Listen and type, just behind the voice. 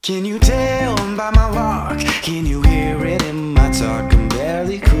Can you tell by my walk? Can you hear it in my talk? I'm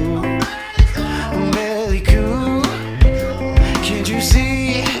barely cool. I'm barely cool. Can't you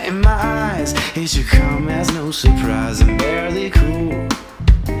see in my eyes? It should come as no surprise. I'm barely cool.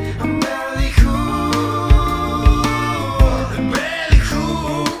 I'm barely cool. I'm barely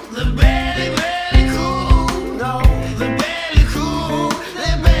cool. The barely cool. No, the barely cool.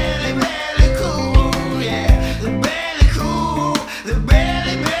 The barely cool. Yeah, the barely cool. The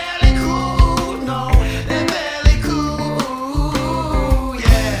barely cool. No, the barely cool.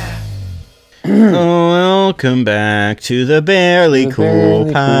 Yeah. Welcome back to the Barely Cool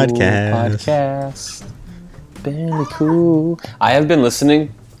podcast. Barely cool. I have been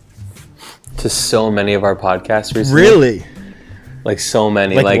listening to so many of our podcasts recently. Really? Like so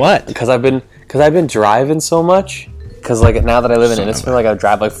many. Like what? Because I've been driving so much. Because like now that I live in Innisfil, like I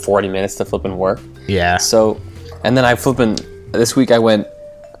drive like 40 minutes to flip and work. Yeah. So, and then this week I went,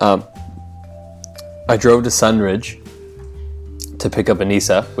 I drove to Sunridge to pick up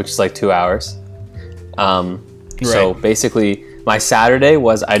Anissa, which is like 2 hours. So basically my Saturday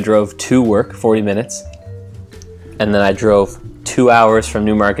was I drove to work 40 minutes and then I drove 2 hours from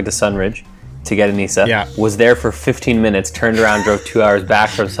Newmarket to Sunridge to get Anissa. Yeah. Was there for 15 minutes, turned around, drove 2 hours back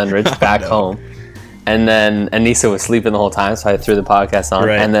from Sunridge back home. And then Anissa was sleeping the whole time, so I threw the podcast on.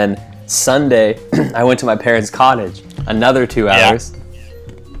 Right. And then Sunday, I went to my parents' cottage, another 2 hours.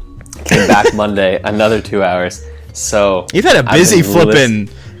 Came back Monday, another 2 hours. So You've had a busy flipping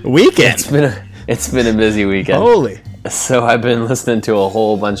weekend. It's been a busy weekend. Holy. So I've been listening to a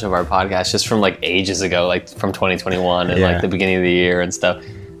whole bunch of our podcasts just from like ages ago, like from 2021 and Yeah. like the beginning of the year and stuff.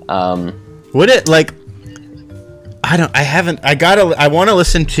 Would it like I want to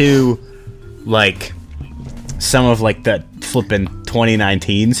listen to like some of like the flipping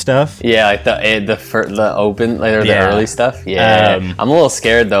 2019 stuff. Yeah, like the open, like, or the Yeah. early stuff. Yeah, I'm a little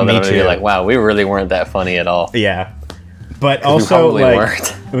scared though that Me I'm gonna be too. like, wow, we really weren't that funny at all. Yeah. But also probably like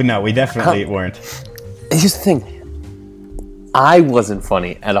weren't. no, we definitely weren't. Here's the thing, I wasn't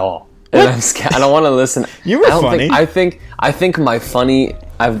funny at all. And I'm scared. I don't want to listen. You were I don't funny. I think my funny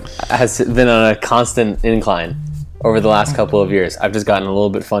has been on a constant incline over the last couple of years. I've just gotten a little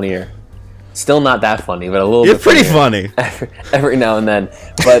bit funnier. Still not that funny, but a little You're bit pretty funnier funny. every now and then.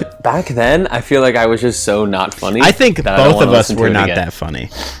 But back then, I feel like I was just so not funny. I think that I don't both wanna of us listen to were it not again. that funny.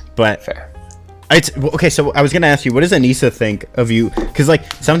 But Fair. it's okay. So I was gonna ask you, what does Anissa think of you? Because like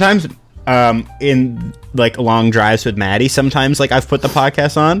sometimes, in like long drives with Maddie, sometimes like I've put the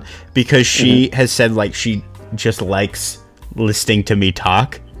podcast on because she has said like she just likes listening to me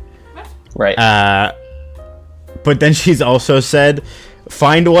talk. Right. But then she's also said,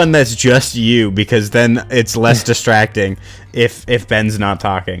 find one that's just you because then it's less distracting if Ben's not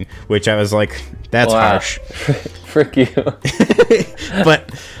talking. Which I was like, that's Wow. harsh. Frick you. But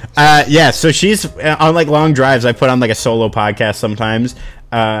yeah, so she's on like long drives. I put on like a solo podcast sometimes,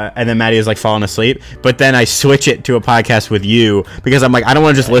 and then Maddie is like falling asleep. But then I switch it to a podcast with you because I'm like, I don't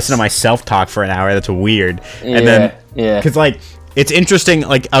want to just listen to myself talk for an hour. That's weird. And then yeah. because like it's interesting,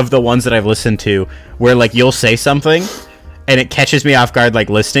 like of the ones that I've listened to, where like you'll say something, and it catches me off guard, like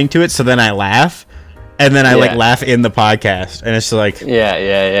listening to it. So then I laugh. And then I like Yeah. laugh in the podcast, and it's like,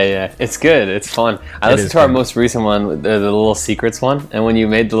 Yeah. It's good. It's fun. I It listened is to our fun. most recent one, the Little Secrets one, and when you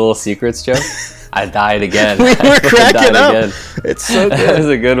made the Little Secrets joke, I died again. we I were fucking cracking died up. again. It's so That good. was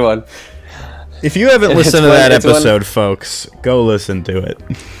a good one. If you haven't It's listened to one- that it's one- episode, folks, go listen to it.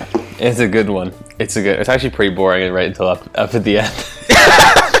 It's a good one. It's actually pretty boring right until up at the end.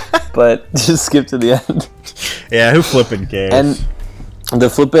 But just skip to the end. Yeah, who flipping cares? And the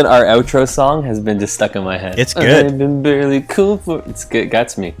flippin' our outro song has been just stuck in my head. It's good. I've been barely cool for it's good.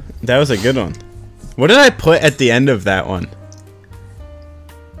 Gets me. That was a good one. What did I put at the end of that one?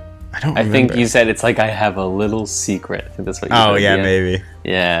 I don't I remember. think you said it's like I have a little secret. I think that's what you said. Oh at yeah, the end. maybe.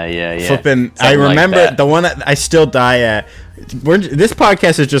 Yeah. Flipping. I Something like remember that. the one that I still die at. This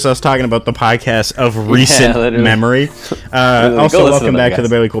podcast is just us talking about the podcast of recent literally. memory. Go Also, listen to welcome them, back to guys. the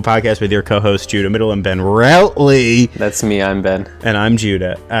Barely Cool Podcast with your co-hosts Judah Middle and Ben Routley. That's me. I'm Ben. And I'm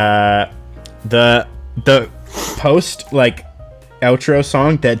Judah. The post like outro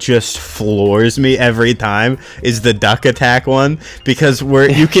song that just floors me every time is the Duck Attack one, because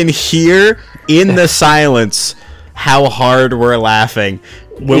you can hear in the silence how hard we're laughing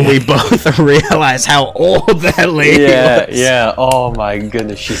when we both realize how old that lady was. Yeah. Oh my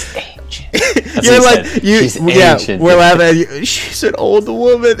goodness, she's ancient. That's You're what he like said. you, She's yeah. ancient. We're laughing at you. She's an old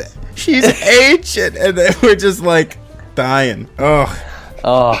woman. She's ancient, and then we're just like dying. Oh.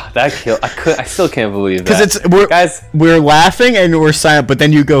 Oh, that killed. I still can't believe that. Because we're laughing and we're silent, but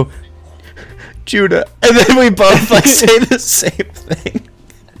then you go, Judah, and then we both like say the same thing.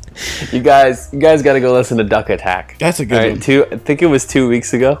 You guys got to go listen to Duck Attack. That's a good one. I think it was 2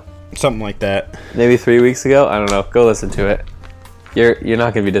 weeks ago. Something like that. Maybe 3 weeks ago. I don't know. Go listen to it. You're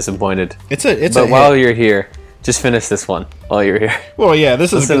not gonna be disappointed. But while you're here, just finish this one while you're here. Well, yeah,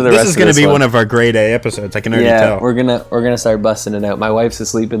 this is gonna be one of our grade A episodes. I can already tell. We're gonna start busting it out. My wife's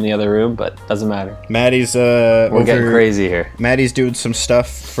asleep in the other room, but doesn't matter. Maddie's we're getting crazy here. Maddie's doing some stuff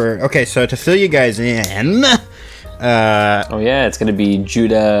for. Okay, so to fill you guys in. Oh yeah, it's gonna be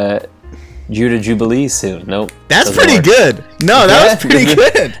Judah Jubilee soon. Nope. That's pretty good. No, that was pretty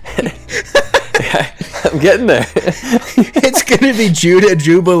good. I'm getting there. It's gonna be Judah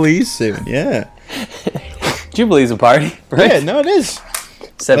Jubilee soon. Yeah. Jubilee's a party, right? Yeah, no, it is.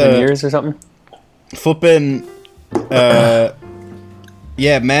 7 years or something. Flipping. Yeah,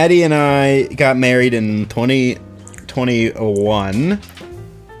 Maddie and I got married in 2021.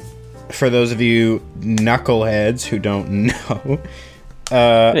 For those of you knuckleheads who don't know.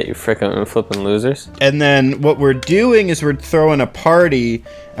 Yeah, you frickin' flipping losers. And then what we're doing is we're throwing a party,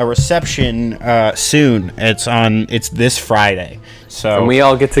 a reception soon. It's this Friday. So and we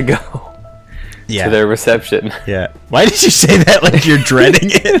all get to go to their reception. Yeah. Why did you say that like you're dreading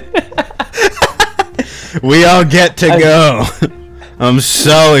it? We all get to go. I'm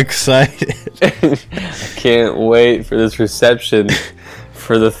so excited. I can't wait for this reception.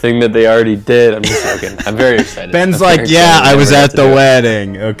 For the thing that they already did. I'm just joking. I'm very excited. Ben's like, yeah, I was at the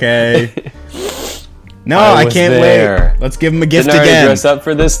wedding, okay? No, I can't wait. Let's give him a gift Didn't I again. Dress up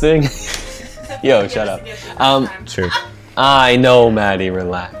for this thing? Yo, shut up. True. I know, Maddie,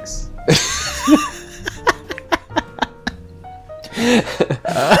 relax.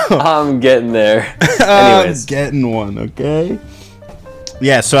 I'm getting there. Anyways. I'm getting one, okay?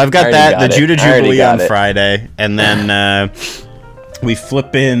 Yeah, so I've got the Judah Jubilee on Friday, and then we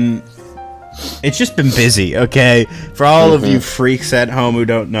flip in. It's just been busy, okay? For all of you freaks at home who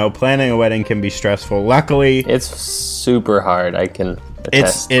don't know, planning a wedding can be stressful. Luckily, it's super hard. I can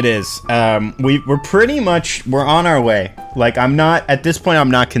attest. It is. We're pretty much on our way. Like, I'm not at this point.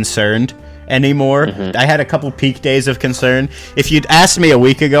 I'm not concerned anymore. I had a couple peak days of concern. If you'd asked me a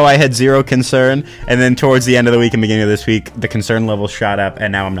week ago, I had zero concern, and then towards the end of the week and beginning of this week, the concern level shot up,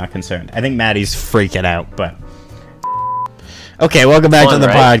 and now I'm not concerned. I think Maddie's freaking out, but. Okay, welcome back to the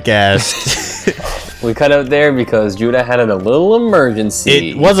podcast. We cut out there because Judah had a little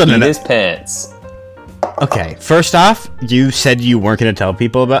emergency. It wasn't in his pants. Okay, first off, you said you weren't going to tell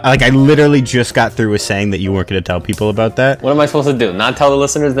people about. Like, I literally just got through with saying that you weren't going to tell people about that. What am I supposed to do? Not tell the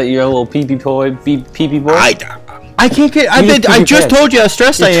listeners that you're a little pee-pee boy? Pee-pee boy? I can't get. I just told you how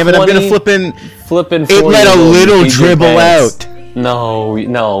stressed I am, and I'm going to flipping. It let a little dribble out. No,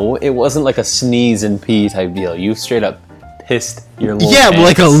 it wasn't like a sneeze and pee type deal. You straight up pissed your little pants.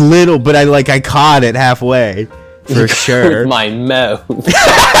 Like a little, but I caught it halfway for sure. With my mouth.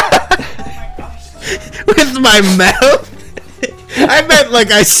 With my mouth? I meant like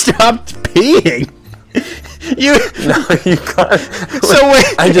I stopped peeing. You got. So wait,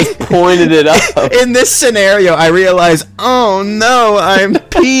 I just pointed it up. In this scenario, I realize, oh no, I'm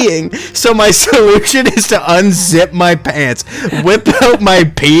peeing. So my solution is to unzip my pants, whip out my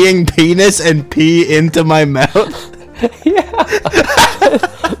peeing penis, and pee into my mouth. Yeah,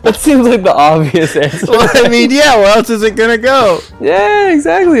 that seems like the obvious answer. Well, I mean, yeah. Where else is it gonna go? Yeah,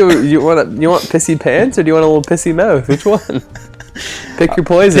 exactly. You want pissy pants or do you want a little pissy mouth? Which one? Pick your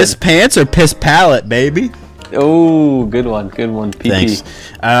poison. Piss pants or piss palate, baby. Oh, good one. PP. Thanks.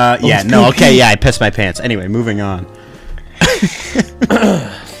 Yeah. No. Okay. Yeah. I pissed my pants. Anyway, moving on.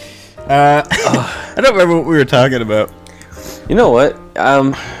 I don't remember what we were talking about. You know what?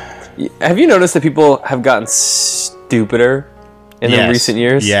 Have you noticed that people have gotten stupider in the recent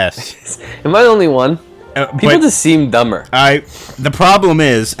years? Yes. Am I the only one? People just seem dumber. The problem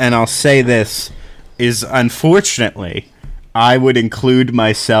is, and I'll say this, is unfortunately, I would include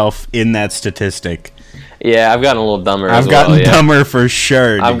myself in that statistic. Yeah, I've gotten a little dumber I've gotten dumber for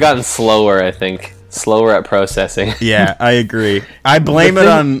sure. Dude. I've gotten slower, I think. Slower at processing. Yeah, I agree. I blame it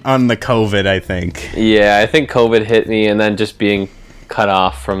on the COVID, I think. Yeah, I think COVID hit me, and then just being cut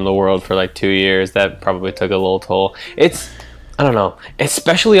off from the world for like 2 years, that probably took a little toll. I don't know,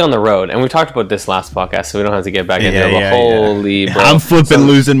 especially on the road, and we talked about this last podcast, so we don't have to get back into it. Holy bro, I'm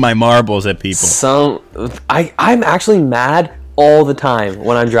losing my marbles at people. I'm actually mad all the time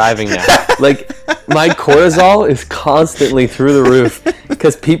when I'm driving now. Like, my cortisol is constantly through the roof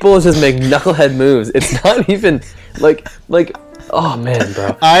because people just make knucklehead moves. It's not even like. Oh man,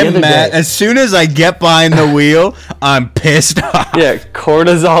 bro! I'm mad. As soon as I get behind the wheel, I'm pissed off. Yeah,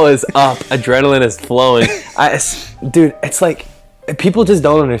 cortisol is up, adrenaline is flowing. Dude, it's like people just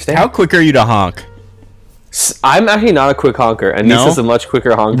don't understand. How quick are you to honk? I'm actually not a quick honker, and No? Nisa's a much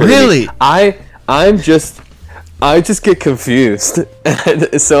quicker honker. Really? Than me. I just get confused,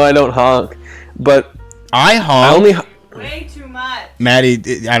 so I don't honk. But I honk. I only. Way too much.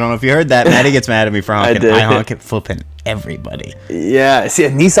 Maddie, I don't know if you heard that. Maddie gets mad at me for honking. did. I honk at flipping everybody. Yeah, see,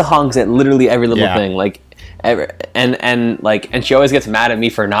 Nisa honks at literally every little Yeah. thing, like, and she always gets mad at me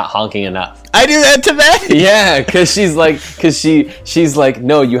for not honking enough. I do that to Maddie. Yeah, because she's like,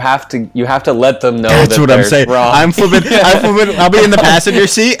 no, you have to let them know. That's that what I'm they're saying. wrong. I'm flipping. I'll be in the passenger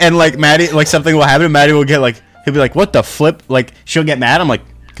seat, and like Maddie, like something will happen. And Maddie will get like, he'll be like, "What the flip?" Like she'll get mad. I'm like,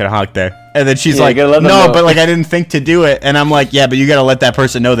 "Could have honked there," and then she's Yeah, like, you gotta let them "No, know." but like I didn't think to do it," and I'm like, "Yeah, but you gotta let that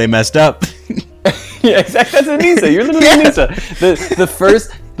person know they messed up." Yeah, exactly. That's Anissa. You're literally Yeah. Anissa.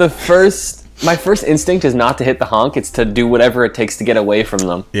 My first instinct is not to hit the honk. It's to do whatever it takes to get away from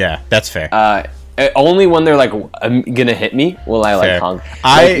them. Yeah, that's fair. Only when they're like gonna hit me will I like Fair. honk.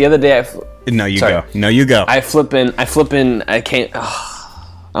 I- Like, the other day no, you sorry. go. No, you go. I flip in. I can't.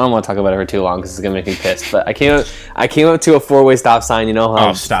 I don't want to talk about it for too long because it's gonna make me pissed. But I came up to a 4-way stop sign. You know how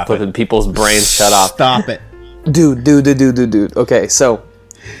Oh, stop flipping it. people's brains shut off. Stop it. Dude. Okay, so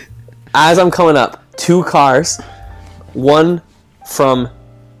as I'm coming up, 2 cars, one from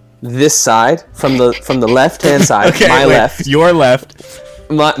this side, from the left hand side, Okay, my wait, left, your left.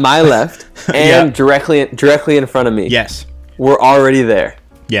 my left, and directly in front of me. Yes. We're already there,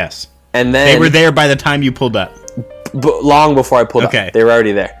 Yes. and then They were there by the time you pulled up. long before I pulled Okay. up. They were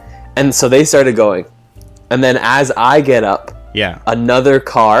already there, and so they started going, and then as I get up, Yeah. another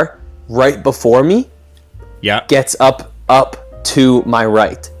car right before me Yeah. gets up to my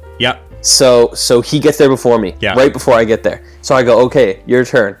right. Yep. So he gets there before me, Yeah. right before I get there. So I go, okay, your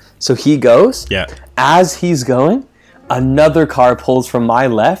turn. So he goes. Yeah. As he's going, another car pulls from my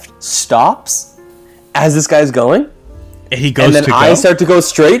left, stops as this guy's going, He goes and then to I go. start to go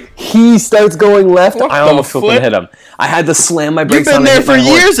straight. He starts going left. What I the almost flipping flip? hit him. I had to slam my You've brakes been on and there hit for my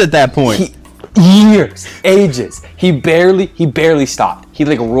horn. years at that point. Years, ages. He barely stopped. He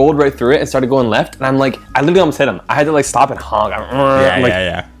like rolled right through it and started going left, and I'm like, I literally almost hit him. I had to like stop and honk. I'm like,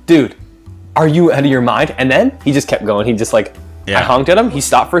 yeah. dude, are you out of your mind? And then he just kept going. He just like, Yeah. I honked at him. He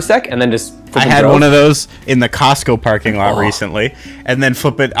stopped for a sec, and then just. I had one of those in the Costco parking lot recently, and then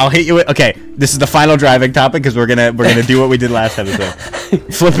flip it. I'll hit you with. Okay, this is the final driving topic because we're gonna do what we did last episode.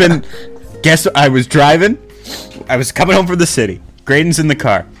 Flipping. Guess I was driving. I was coming home from the city. Graydon's in the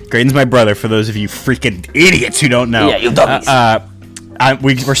car. Graydon's my brother. For those of you freaking idiots who don't know. Yeah, you dummies.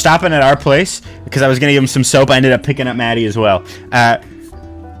 We were stopping at our place because I was gonna give him some soap. I ended up picking up Maddie as well. I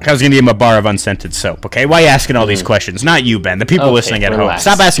was gonna give him a bar of unscented soap. Okay, why are you asking all these questions? Not you, Ben. The people Okay, listening at relax.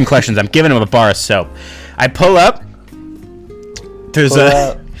 home. Stop asking questions. I'm giving him a bar of soap. I pull up. There's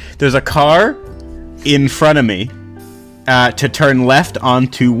a car in front of me to turn left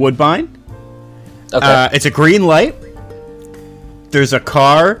onto Woodbine. Okay. It's a green light. There's a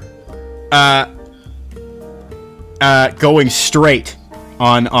car going straight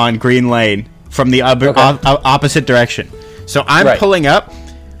on Green Lane from the opposite direction. So I'm Right. pulling up.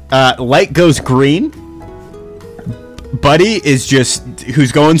 Light goes green. Buddy is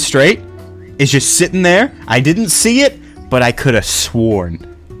who's going straight, is just sitting there. I didn't see it, but I could have sworn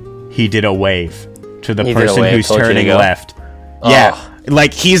he did a wave to the He did a person wave, who's told you to turning go. left. Oh. Yeah.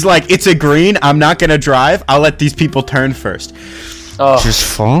 Like, he's like, it's a green. I'm not going to drive. I'll let these people turn first. Oh, Just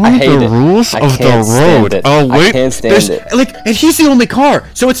follow I hate the it. rules I of the can't stand road. it. Oh, I wait. can't stand it. Like, and he's the only car.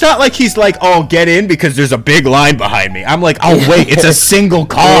 So it's not like he's like, oh, get in because there's a big line behind me. I'm like, oh, wait, it's a single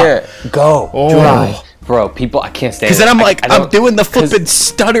car. Here, go, Oh. drive. Bro, people, I can't stand it. Because then I'm I- like, I don't- I'm doing the 'cause- flippin'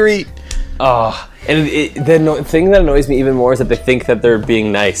 stuttery. Oh, and the thing that annoys me even more is that they think that they're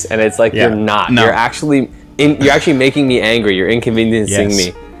being nice, and it's like Yeah. you're not. No. You're actually making me angry. You're inconveniencing Yes.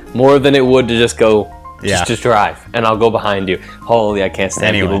 me more than it would to just go. Yeah. Just drive, and I'll go behind you. Holy, I can't stand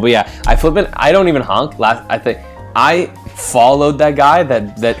Anyway. people. But yeah, I don't even honk. I think I followed that guy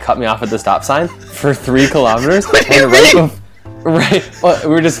that cut me off at the stop sign for 3 kilometers, and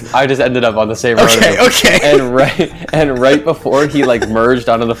I just ended up on the same road. Okay, as him. okay. And right before he like merged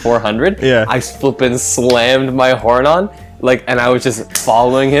onto the 400, Yeah. I flippin' slammed my horn on, like, and I was just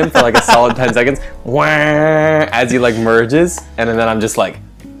following him for like a solid 10 seconds, wah, as he like merges, and then I'm just like,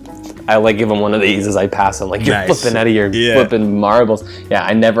 I like give him one of these as I pass him, like, you're Nice. flipping out of your Yeah. flipping marbles. Yeah,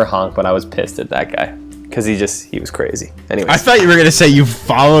 I never honked, but I was pissed at that guy because he was crazy. Anyways, I thought you were going to say you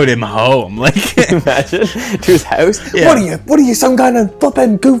followed him home. Like, imagine to his house. Yeah. What are you, some kind of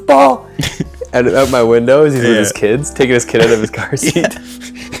flipping goofball? And out my window as he's with Yeah. his kids, taking his kid out of his car seat.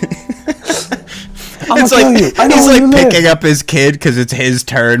 it's like he's like picking up his kid because it's his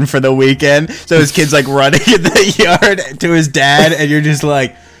turn for the weekend. So his kid's like running in the yard to his dad, and you're just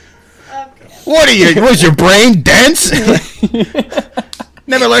like, Okay. What are you? Was your brain dense?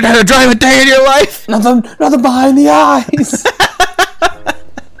 Never learned how to drive a day in your life? Nothing behind the eyes.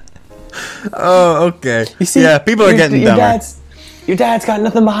 Oh, okay. You see, yeah, people are getting dumber. Your dad's got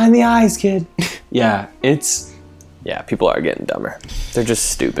nothing behind the eyes, kid. Yeah, people are getting dumber. They're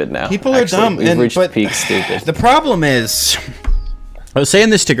just stupid now. People are dumb. We've reached peak stupid. The problem is, I was saying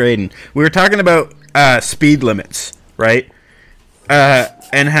this to Graydon. We were talking about speed limits, right?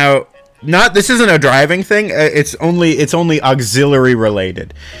 And how this isn't a driving thing. It's only auxiliary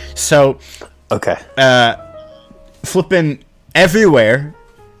related. So, okay. Flipping everywhere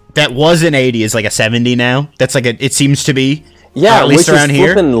that was an 80 is like a 70 now. That's like it seems to be. Yeah, at least around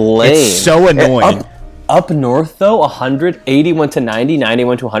here. Lane. It's so annoying. Up north though, 100, 80 went to 90, 90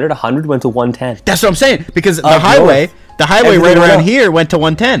 went to 100, 100 went to 110. That's what I'm saying, because the highway right around here went to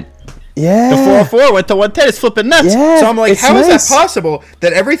 110. Yeah. The 404 went to 110. It's flipping nuts. Yeah, so I'm like, how is that possible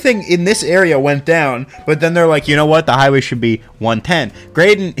that everything in this area went down, but then they're like, you know what? The highway should be 110.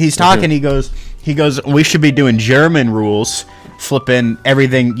 Graydon, he's talking. He goes, we should be doing German rules, flipping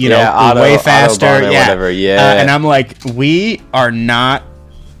everything, way faster. Autobahn or whatever. And I'm like, we are not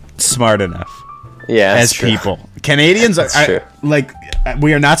smart enough. Yeah, as true. People, Canadians are like,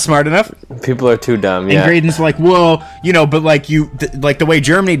 we are not smart enough. People are too dumb. And Graydon's like, well, but like like the way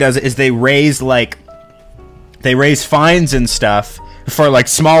Germany does it is they raise fines and stuff for like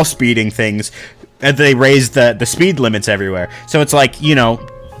small speeding things, and they raise the speed limits everywhere. So it's like,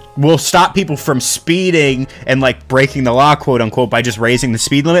 we'll stop people from speeding and like breaking the law, quote unquote, by just raising the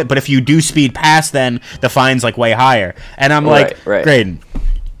speed limit. But if you do speed past, then the fine's like way higher. And I'm like, Graydon,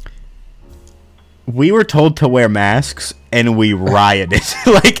 we were told to wear masks and we rioted.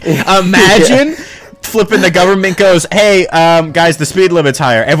 Like, imagine flipping the government goes, hey, guys, the speed limit's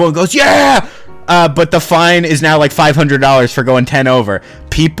higher. Everyone goes, yeah! But the fine is now like $500 for going 10 over.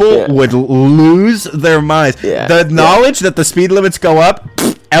 People would lose their minds. Yeah. The knowledge that the speed limits go up,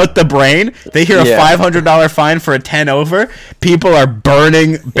 out the brain. They hear a $500 fine for a 10 over. People are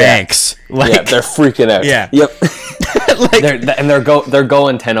burning banks. Like, they're freaking out. Yeah. Yep. They're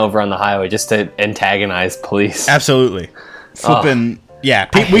going 10 over on the highway just to antagonize police. Absolutely. Flipping.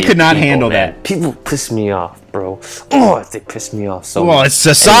 We could not handle that. People piss me off, bro. Oh, they piss me off so much. Well, it's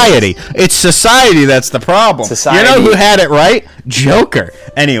society. It's society that's the problem. Society. You know who had it right? Joker.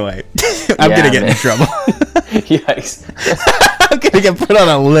 Anyway, I'm going to get in trouble. Yikes. I'm going to get put on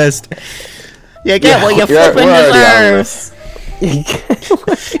a list. You get what you flipping deserve.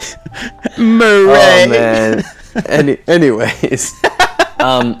 Murray. Oh, man. Anyways.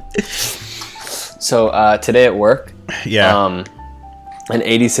 So, today at work. Yeah. An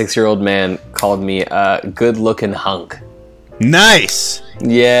 86-year-old man called me a good-looking hunk. Nice.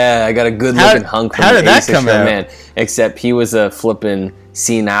 Yeah, I got a good-looking hunk from an 86-year-old man. Except he was a flipping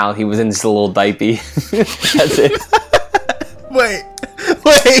senile. He was in just a little diaper. That's it. Wait.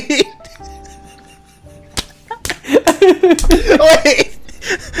 Wait.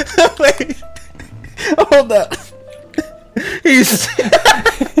 Hold up. He's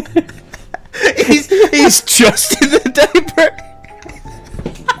just in the diaper.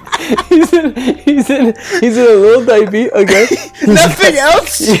 He's in a little diaper, okay? Nothing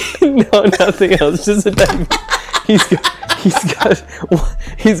else? No, nothing else. Just a diaper.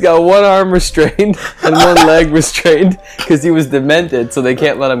 He's got one arm restrained and one leg restrained because he was demented, so they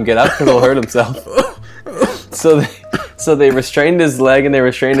can't let him get up because he'll hurt himself. So they restrained his leg and they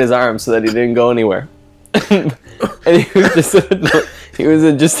restrained his arm so that he didn't go anywhere. And he was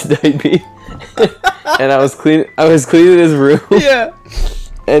in just a diaper. And I was cleaning his room. Yeah.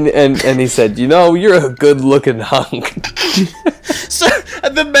 And he said, you're a good-looking hunk. So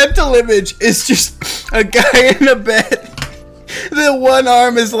the mental image is just a guy in a bed. The one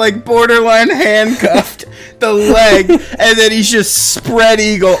arm is like borderline handcuffed, the leg, and then he's just spread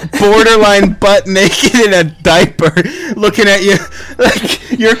eagle, borderline butt naked in a diaper, looking at you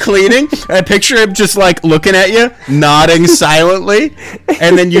like you're cleaning. I picture him just like looking at you, nodding silently,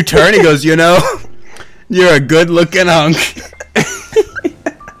 and then you turn. He goes, you're a good-looking hunk.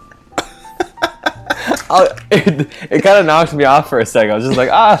 It kind of knocked me off for a second. I was just like,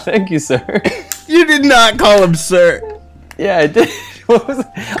 thank you, sir. You did not call him sir. Yeah, I did.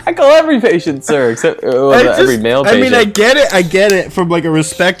 I call every patient sir, except every male patient. I mean, I get it from like a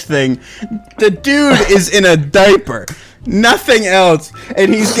respect thing. The dude is in a diaper, nothing else,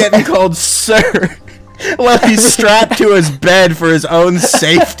 and he's getting called sir while he's strapped to his bed for his own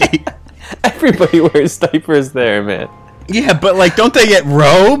safety. Everybody wears diapers there, man. Yeah, but like, don't they get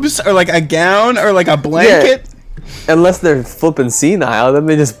robes or like a gown or like a blanket? Yeah. Unless they're flipping senile, then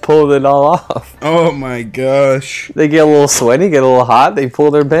they just pull it all off. Oh my gosh. They get a little sweaty, get a little hot, they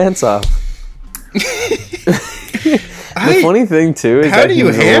pull their pants off. The funny thing too is How that do he you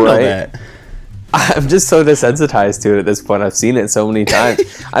was handle right. that? I'm just so desensitized to it at this point. I've seen it so many times.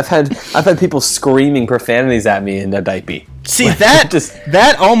 I've had people screaming profanities at me in a diaper. See,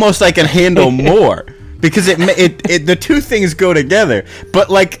 that almost I can handle more. Because it the two things go together, but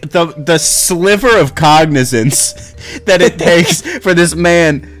like the sliver of cognizance that it takes for this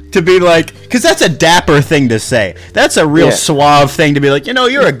man to be like, because that's a dapper thing to say. That's a real suave thing to be like,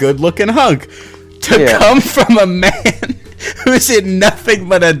 you're a good looking hunk. To come from a man who's in nothing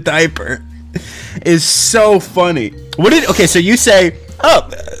but a diaper is so funny. Okay, so you say, "Oh,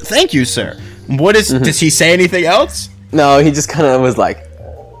 thank you, sir." Does he say anything else? No, he just kind of was like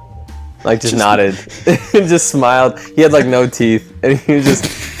just nodded and just smiled. He had like no teeth, and he was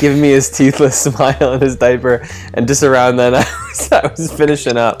just giving me his teethless smile in his diaper. And just around then, I was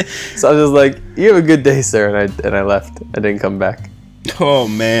finishing up. So I was just like, "You have a good day, sir," and I left. I didn't come back. Oh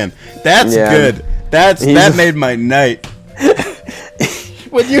man, that's good. That made my night.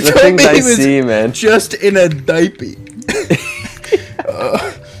 When you told me he was just in a diaper.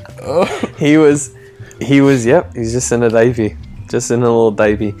 He was. Yep, he's just in a diaper. Just in a little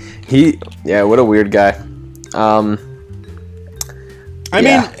diaper. What a weird guy. I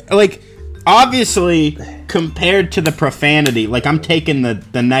mean, like, obviously, compared to the profanity, like, I'm taking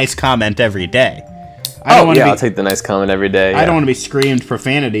the nice comment every day. I'll take the nice comment every day. I don't want to be screamed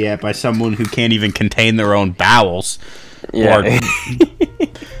profanity at by someone who can't even contain their own bowels. Yeah. Or,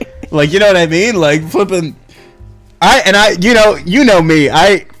 like, you know what I mean? Like, flipping... you know me,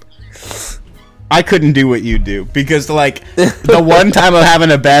 I couldn't do what you do, because like the one time I'm having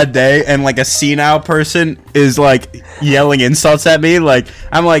a bad day and like a senile person is like yelling insults at me, like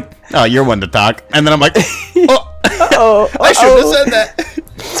I'm like, "Oh, you're one to talk," and then I'm like, "Oh, I shouldn't have said that."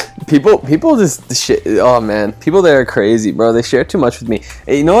 People just shit. Oh man, people there are crazy, bro. They share too much with me.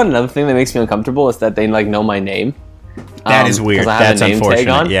 You know what? Another thing that makes me uncomfortable is that they like know my name. That is weird. That's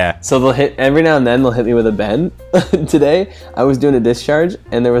unfortunate. Yeah. So they'll hit every now and then. They'll hit me with a Ben. Today I was doing a discharge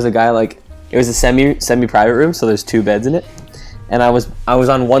and there was a guy like. It was a semi-private room, so there's 2 beds in it. And I was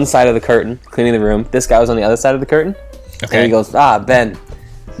on one side of the curtain, cleaning the room. This guy was on the other side of the curtain. Okay. And he goes, "Ben,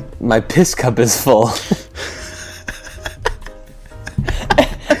 my piss cup is full."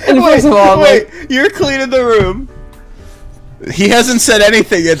 And first of all, you're cleaning the room. He hasn't said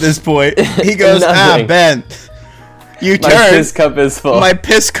anything at this point. He goes, "Ben, you turn. My piss cup is full." My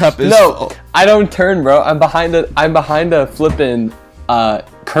piss cup is full. No, I don't turn, bro. I'm behind a flippin'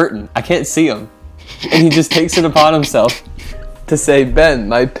 curtain. I can't see him, and he just takes it upon himself to say, "Ben,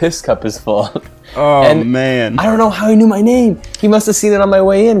 my piss cup is full." Oh man! I don't know how he knew my name. He must have seen it on my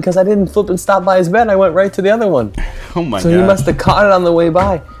way in because I didn't flip and stop by his bed. I went right to the other one. Oh my god! So he must have caught it on the way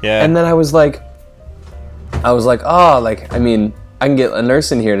by. Yeah. And then I was like, "Oh, like I mean, I can get a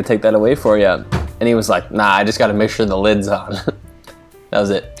nurse in here to take that away for you." And he was like, "Nah, I just got to make sure the lid's on." That was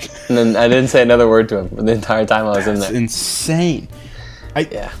it. And then I didn't say another word to him for the entire time I was in there. That's insane.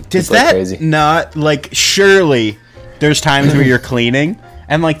 Does like that crazy. not, like, surely there's times where you're cleaning,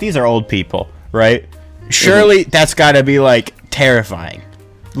 and, like, these are old people, right? Surely that's gotta be, like, terrifying.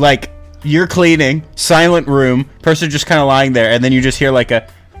 Like, you're cleaning, silent room, person just kind of lying there, and then you just hear, like, a,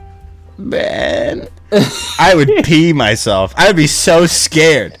 "Ben." I would pee myself. I would be so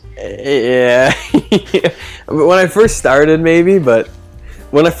scared. Yeah. When I first started, maybe, but...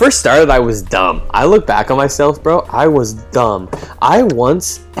 When I first started, I was dumb. I look back on myself, bro. I was dumb.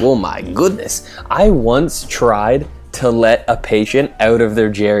 Oh my goodness. I once tried to let a patient out of their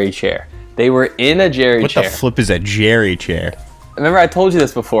Jerry chair. They were in a Jerry chair. What the flip is a Jerry chair? Remember I told you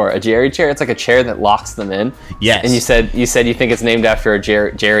this before. A Jerry chair, it's like a chair that locks them in. Yes. And you said you think it's named after a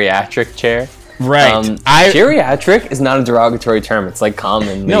geriatric chair. Right. Geriatric is not a derogatory term. It's like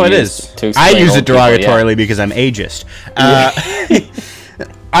common. No, it is. I use it derogatorily because I'm ageist.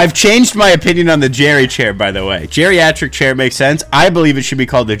 I've changed my opinion on the Jerry chair, by the way. Geriatric chair makes sense. I believe it should be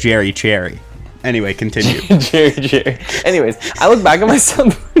called the Jerry Cherry. Anyway, continue. Jerry. Anyways, I look back at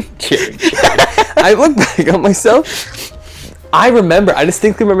myself. Jerry. I look back at myself. I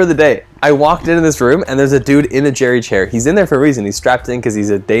distinctly remember the day. I walked into this room and there's a dude in a Jerry chair. He's in there for a reason. He's strapped in because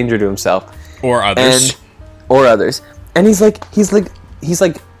he's a danger to himself. Or others. And he's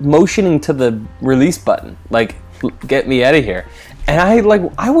like motioning to the release button. Like, get me out of here. And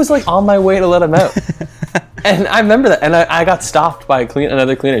I was like on my way to let him out. And I remember that. And I got stopped by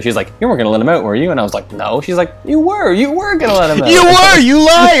another cleaner. She's like, "You weren't going to let him out, were you?" And I was like, "No." She's like, You were going to let him out." You were, you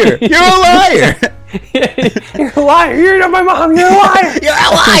liar. You're a liar. You're a liar. You're not my mom. You're a liar. You're a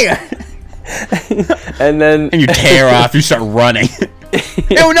liar. And you tear off. You start running.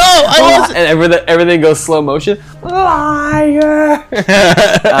 No, I wasn't. And everything goes slow motion. Liar.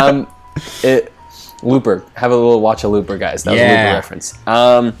 Looper. Have a little watch of Looper, guys. That was a Looper reference.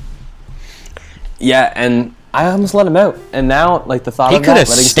 Yeah, and I almost let him out, and now like the thought He of could have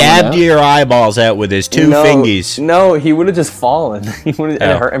letting stabbed your eyeballs out with his two fingies. No, he would have just fallen. He would have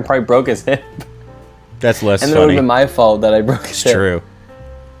and it hurt and probably broke his hip. That's less And funny. it would have been my fault that I broke his hip. True.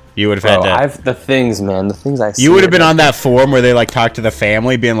 You would have Bro, had to. the things, man. The things I see. You would have been on that forum where they like talk to the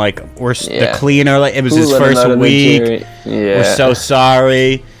family, being like, "We're the cleaner. Like it was his first week. We're so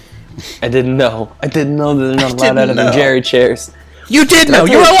sorry. I didn't know. I didn't know that they're not allowed out of the Jerry chairs. You did know.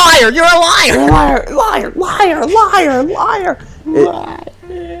 You're a liar. You're a liar. Liar. Liar.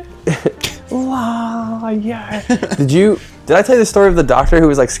 Did I tell you the story of the doctor who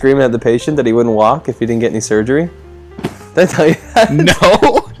was like screaming at the patient that he wouldn't walk if he didn't get any surgery? Did I tell you that?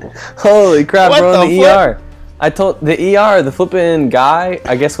 No. Holy crap, What bro, in the the ER. I told the ER, the flipping guy,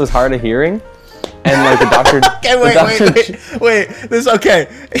 I guess was hard of hearing. And like the doctor Okay, wait. This okay.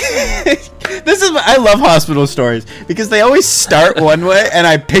 This is I love hospital stories because they always start one way and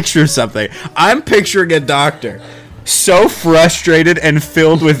I picture something. I'm picturing a doctor so frustrated and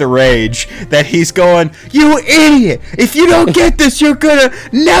filled with rage that he's going, "You idiot! If you don't get this, you're gonna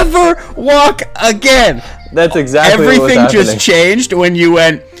never walk again." That's exactly what was Everything happening. just changed when you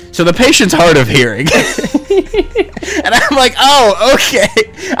went, so the patient's hard of hearing. And I'm like, oh, okay.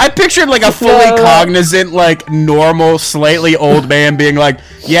 I pictured like a fully cognizant, like normal, slightly old man being like,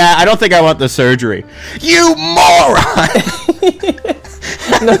 yeah, I don't think I want the surgery. You moron!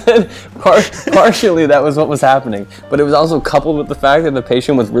 Partially that was what was happening, but it was also coupled with the fact that the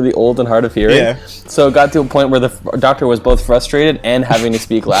patient was really old and hard of hearing. Yeah. So it got to a point where the doctor was both frustrated and having to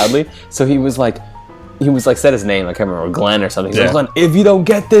speak loudly. So he was like said his name, I can't remember, Glenn or something. He's like, Glenn, if you don't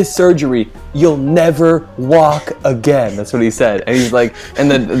get this surgery, you'll never walk again. That's what he said. And he's like, and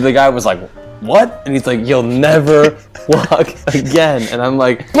then the guy was like, what? And he's like, you'll never walk again. And I'm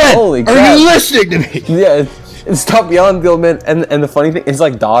like, holy crap. Are you listening to me? Yeah. And stop yelling at the old man. And the funny thing, his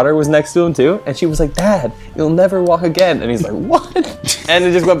like daughter was next to him too, and she was like, Dad, you'll never walk again. And he's like, what? And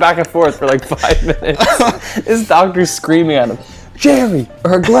it just went back and forth for like 5 minutes. His doctor's screaming at him, Jerry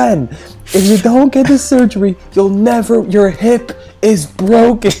or Glenn, if you don't get this surgery, your hip is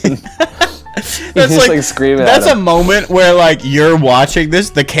broken. That's like screaming that's at a him. moment where like you're watching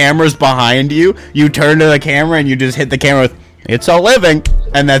this, the camera's behind you, you turn to the camera and you just hit the camera with, it's a living,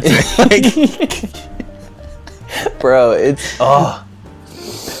 and that's it. Like, Bro, it's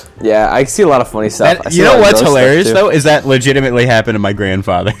yeah, I see a lot of funny stuff. I see you a lot know of what's gross stuff, hilarious too. though is that legitimately happened to my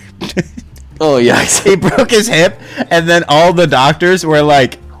grandfather. Oh yeah, He broke his hip, and then all the doctors were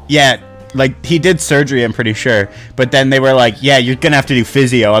like, yeah, like he did surgery, I'm pretty sure, but then they were like, yeah, you're gonna have to do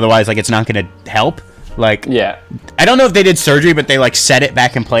physio, otherwise like it's not gonna help. Like, yeah. I don't know if they did surgery, but they like set it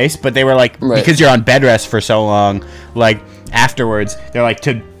back in place, but they were like, because you're on bed rest for so long, like afterwards they're like,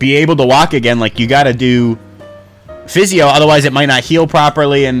 to be able to walk again, like you gotta do physio, otherwise it might not heal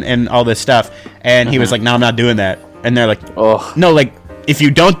properly and all this stuff. And he was like, no, I'm not doing that. And they're like, Oh. no, like if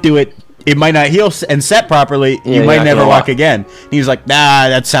you don't do it, it might not heal and set properly. You might never walk again. He was like, nah,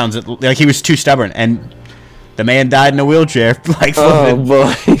 that sounds like he was too stubborn. And the man died in a wheelchair. Like, Oh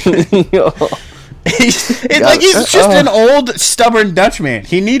boy. he's just an old stubborn Dutch man.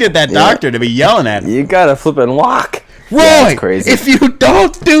 He needed that doctor to be yelling at him. You gotta flip and walk. Roy, Yeah, that's crazy. if you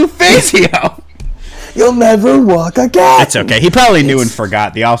don't do physio, You'll never walk again. it's okay. He probably knew and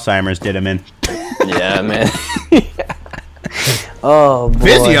forgot. The Alzheimer's did him in. Yeah, man. Oh boy.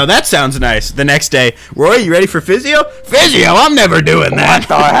 Physio, that sounds nice. The next day, Roy, you ready for physio? Physio, I'm never doing that.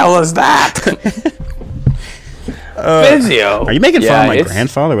 What the hell is that? Physio. Are you making fun of my it's-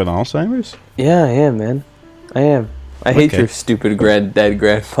 grandfather with Alzheimer's? Yeah, I am, man. I am. I hate Okay. your stupid dead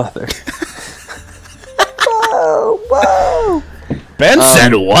grandfather. Whoa. Ben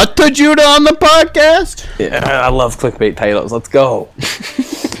said what to Judah on the podcast? Yeah, I love clickbait titles. Let's go.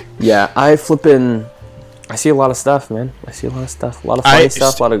 Yeah, I see a lot of stuff, man. I see a lot of stuff. A lot of funny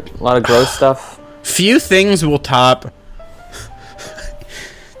stuff, a lot of gross stuff. Few things will top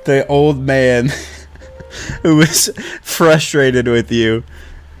the old man who was frustrated with you.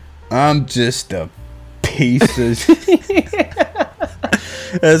 I'm just a piece of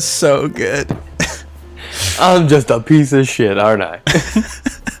That's so good. I'm just a piece of shit, aren't I?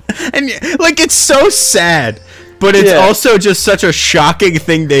 And like it's so sad, but it's also just such a shocking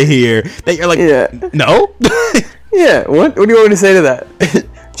thing to hear that you're like, no? Yeah, what do you want me to say to that?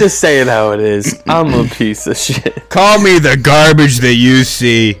 Just say it how it is. I'm a piece of shit. Call me the garbage that you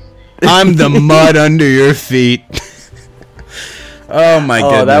see. I'm the mud under your feet. Oh my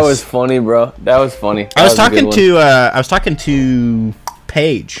goodness. Oh, that was funny, bro. That was funny. I was talking to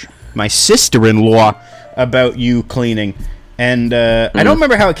Paige, my sister-in-law, about you cleaning, And I don't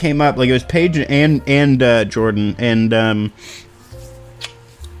remember how it came up. Like, it was Paige and Jordan, and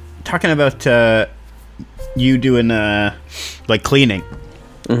talking about you doing like cleaning.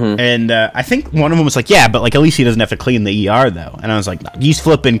 And I think one of them was like, yeah, but like at least he doesn't have to clean the ER though. And I was like, no, he's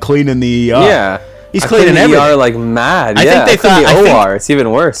flipping cleaning the ER. Yeah. He's I cleaning clean the everything. ER like mad. I Yeah, think they I clean thought- the I OR. It's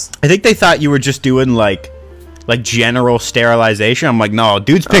even worse. I think they thought you were just doing like general sterilization. I'm like, no,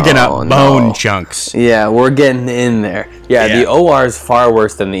 dude's picking up Oh, bone no. chunks. Yeah, we're getting in there. Yeah, Yeah. the OR is far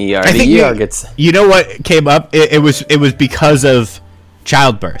worse than the ER. I think The ER gets... You know what came up? It was because of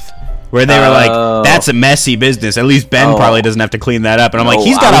childbirth. Where they were like, that's a messy business. At least Ben probably doesn't have to clean that up. And I'm like, No,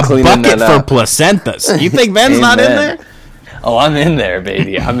 he's got I'm a cleaning bucket that for up. placentas. You think Ben's not in Amen. there? Oh, I'm in there,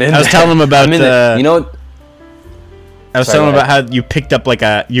 baby. I'm in there. I was telling him about I'm in there. You know what? I was Sorry, telling him go about how you picked up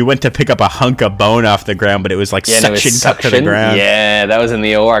you went to pick up a hunk of bone off the ground, but it was like Yeah, and it was suction cut to the suction. ground. Yeah, that was in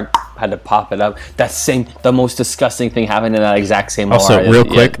the OR. Had to pop it up. The most disgusting thing happened in that exact same Also, OR. real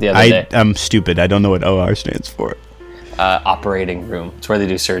quick, the other day. I'm stupid. I don't know what OR stands for. Operating room. It's where they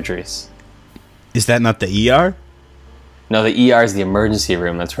do surgeries. Is that not the ER? No, the ER is the emergency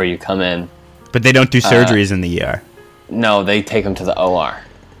room. That's where you come in. But they don't do surgeries in the ER. No, they take them to the OR.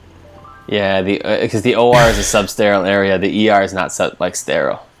 Yeah, because the OR is a substerile area. The ER is not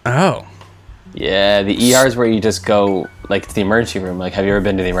sterile. Oh. Yeah, the ER is where you just go like to the emergency room. Like, have you ever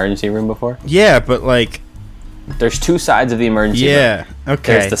been to the emergency room before? Yeah, but like, There's two sides of the emergency room. yeah,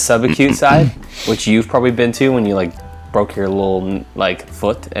 okay. There's the subacute side, which you've probably been to when you like broke your little like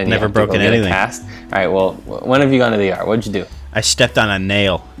foot and Never you have to go broken get a anything. cast. All right, well, when have you gone to the ER? What'd you do? I stepped on a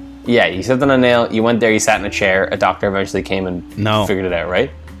nail. Yeah, you stepped on a nail. You went there. You sat in a chair. A doctor eventually came and No. figured it out,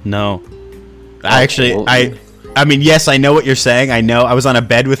 right? No. I actually, well, I mean, yes, I know what you're saying. I know. I was on a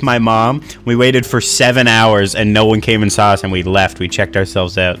bed with my mom. We waited for 7 hours and no one came and saw us and we left. We checked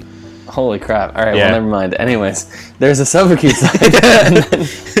ourselves out. Holy crap! All right, Yeah. well, never mind. Anyways, there's a subacute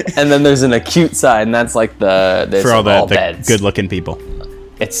side, and then there's an acute side, and that's like there's For all the beds. good-looking people.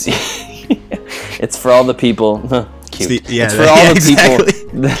 It's it's for all the people. Cute. Yeah, it's for all yeah,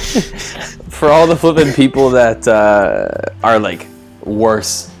 the people. For all the flipping people that are like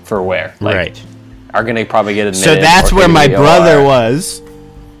worse for wear. Like, Right. Are gonna probably get admitted. So that's or where taken my to the brother OR. was.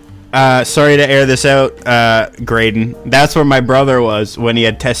 Sorry to air this out, Graydon. That's where my brother was when he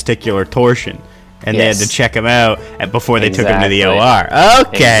had testicular torsion. And they had Yes. to check him out before they took him to the Exactly. OR.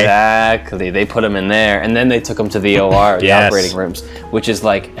 Okay. Exactly. They put him in there, and then they took him to the OR, the Yes. operating rooms, which is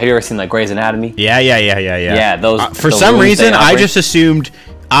like, have you ever seen like Grey's Anatomy? Yeah. Yeah, those. For the some rooms reason, they I operate- just assumed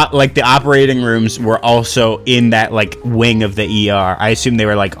like the operating rooms were also in that like wing of the ER. I assumed they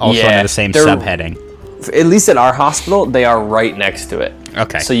were like also Yeah, under the same they're- subheading. at least at our hospital, they are right next to it.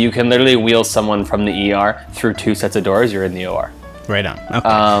 Okay. So you can literally wheel someone from the ER through two sets of doors. You're in the OR. Right on.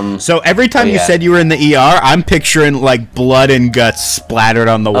 Okay. So every time you yeah. said you were in the ER, I'm picturing like blood and guts splattered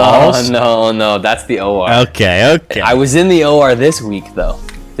on the walls. Oh no, that's the OR. Okay. I was in the OR this week though.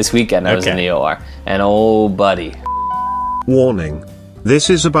 This weekend I was in Okay. the OR, and oh buddy, Warning. This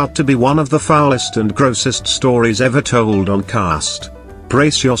is about to be one of the foulest and grossest stories ever told on Cast.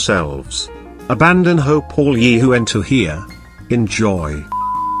 Brace yourselves. Abandon hope, all ye who enter here. Enjoy.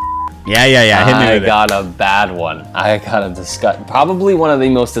 Yeah. Hit me I with got a bad one. I got a probably one of the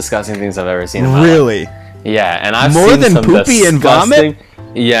most disgusting things I've ever seen in it. my life. Really? Yeah, and I've More seen than some poopy and vomit? disgusting-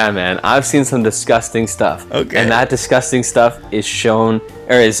 Yeah, man, I've seen some disgusting stuff. Okay. And that disgusting stuff is shown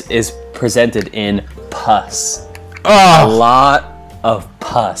or is presented in pus. A Oh. lot of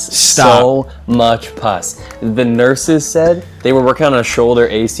pus. Stop. So much pus. The nurses said they were working on a shoulder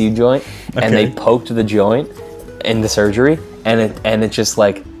AC joint and they Okay. poked the joint in the surgery and it just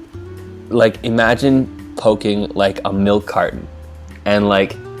like imagine poking like a milk carton and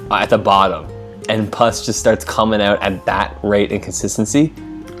like at the bottom and pus just starts coming out at that rate and consistency.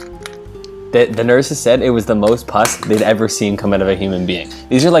 The nurses said it was the most pus they'd ever seen come out of a human being.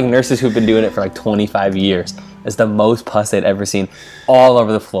 These are like nurses who've been doing it for like 25 years. It's the most pus they'd ever seen all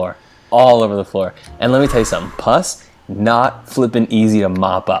over the floor. All over the floor. And let me tell you something, pus, not flipping easy to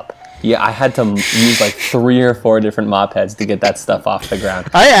mop up. Yeah, I had to use like 3 or 4 different mop heads to get that stuff off the ground.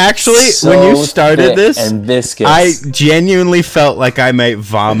 I actually, when you So started thick this, and viscous. I genuinely felt like I might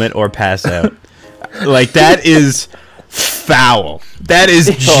vomit or pass out. Like that is foul. That is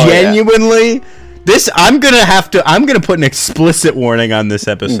Oh, yeah. genuinely. This I'm gonna put an explicit warning on this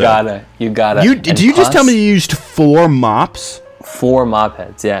episode. You gotta. You And did you just pus, tell me you used 4 mops 4 mop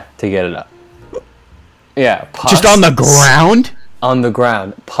heads, yeah, to get it up. Yeah, pus. just on the ground? On the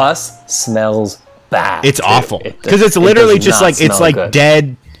ground. Pus smells bad. It's dude. awful It because does- it's it literally does just not like it's smell like good.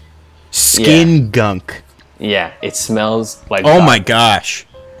 dead skin gunk. Yeah, it smells like. Oh God. my gosh.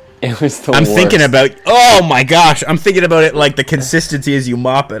 It was the I'm worst. thinking about. Oh my gosh, I'm thinking about it like the consistency as you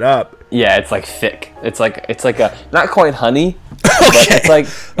mop it up. Yeah, it's like thick. It's like a not quite honey, but it's like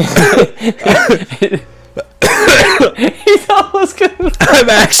he's almost gonna. I'm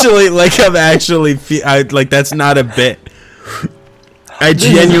actually like that's not a bit. I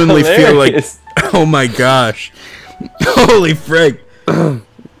genuinely feel like, hilarious. oh my gosh, holy frick.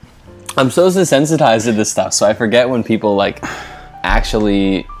 I'm so desensitized to this stuff, so I forget when people like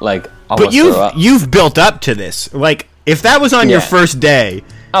actually like almost But throw up. you've built up to this. Like if that was on your Yeah. first day,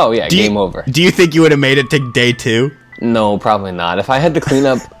 Oh yeah, game you, over. Do you think you would have made it to day 2? No, probably not. If I had to clean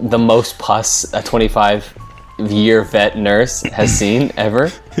up the most pus a 25-year vet nurse has seen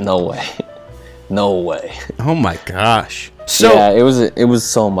ever, no way. No way. Oh my gosh. So yeah, it was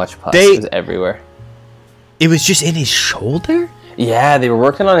so much pus. They- It was everywhere. it was just in his shoulder? Yeah, they were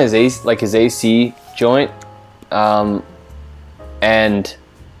working on his AC joint, and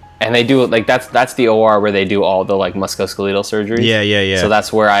they do like that's the OR where they do all the like musculoskeletal surgery. Yeah. So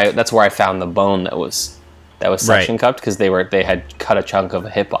that's where I found the bone that was suction cupped because they had cut a chunk of a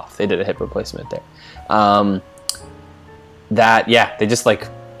hip off. They did a hip replacement there.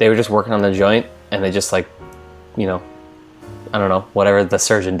 They were just working on the joint and they just like, you know, I don't know, whatever the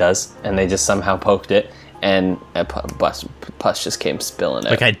surgeon does, and they just somehow poked it and pus just came spilling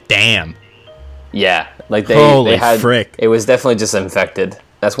out. Like a dam. Yeah, like Holy they had frick. It was definitely just infected.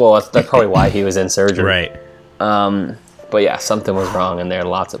 That's probably why he was in surgery. Right. But yeah, something was wrong in there.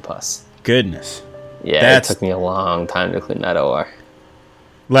 Lots of pus. Goodness. Yeah, That's- it took me a long time to clean that OR.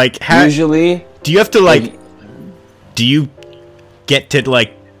 Like how Usually, do you have to like do you get to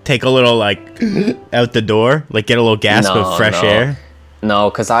like take a little like out the door? Like get a little gasp No, of fresh no. air? no,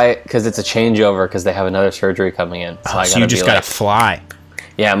 because it's a changeover because they have another surgery coming in. So I So you just gotta like, fly.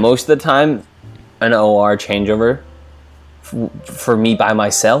 yeah, most of the time, an OR changeover for me by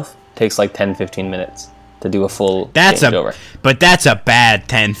myself takes like 10-15 minutes to do a full changeover. But that's a bad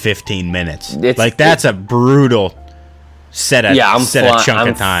 10-15 minutes. It's- like that's a brutal set of chunk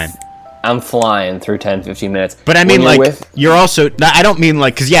of time. I'm flying through 10-15 minutes. But I mean, When like, you're also. I don't mean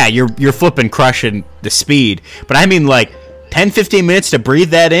like, because yeah, you're flipping, crushing the speed. But I mean like 10-15 minutes to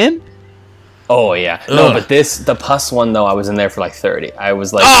breathe that in. oh yeah, no, Ugh. but the pus one though, I was in there for like 30. I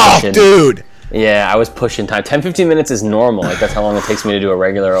was like, Oh, pushing, dude. yeah, I was pushing time. 10-15 minutes is normal. Like that's how long it takes me to do a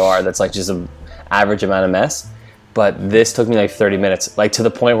regular OR. That's like just an average amount of mess. But this took me like 30 minutes, like to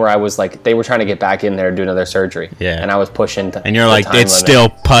the point where I was like, they were trying to get back in there and do another surgery. Yeah. And I was pushing. And you're the like, time it's limit. still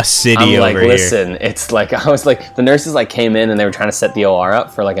pus city I'm over like, here. listen, it's like, I was like, the nurses like came in and they were trying to set the OR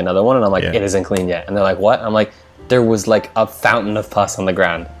up for like another one. And I'm like, Yeah. it isn't clean yet. And they're like, what? I'm like, there was like a fountain of pus on the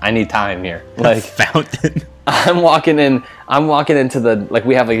ground. I need time here. Like, Fountain. I'm walking into the, like,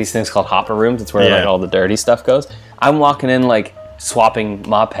 we have like these things called hopper rooms. It's where Yeah. like all the dirty stuff goes. I'm walking in like swapping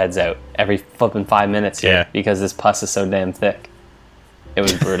mop heads out every flipping 5 minutes here Yeah. because this pus is so damn thick. It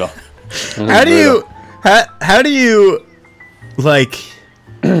was brutal. It was How do brutal. you how do you like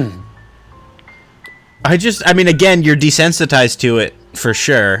I mean again, you're desensitized to it for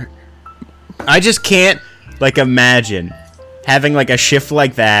sure. I just can't like imagine having like a shift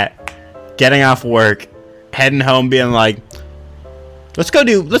like that, getting off work, heading home being like, let's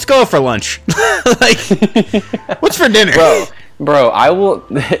go for lunch. Like what's for dinner? Bro, I will.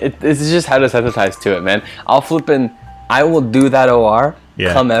 This is just how desensitized to it, man. I will do that OR,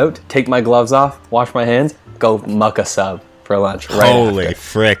 Yeah. come out, take my gloves off, wash my hands, go muck a sub for lunch. Right Holy after.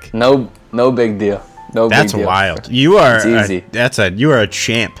 frick. No big deal. No That's big deal. wild. You are It's easy. you are a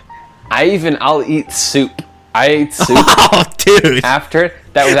champ. I'll eat soup. I ate soup Oh dude. after.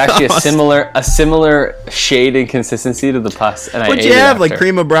 That was actually a similar shade and consistency to the pus, and I What'd ate you it have? Like after.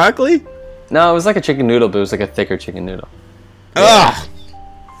 cream of broccoli? No, it was like a chicken noodle, but it was like a thicker chicken noodle. Ugh.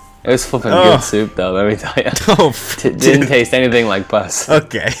 It was flipping Oh. good soup, though. Let me tell you. Oh, It didn't dude. taste anything like pus.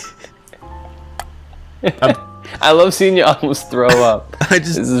 Okay. I love seeing you almost throw up. I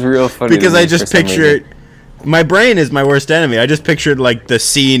just This is real funny. because to me I just for some pictured reason. my brain is my worst enemy. I just pictured like the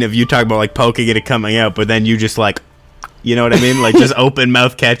scene of you talking about like poking it coming out, but then you just like, you know what I mean? Like just open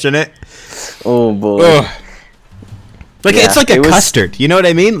mouth catching it. Oh boy. Ugh. Like Yeah, it's like a it was- custard. You know what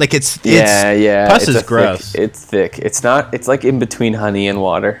I mean? Like it's Yeah. Pus it's is a thick- gross. it's thick. It's not. It's like in between honey and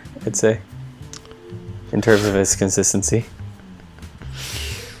water. I'd say. In terms of its consistency.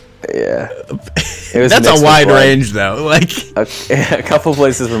 Yeah. It was That's mixed a with wide blood. range though. Like A couple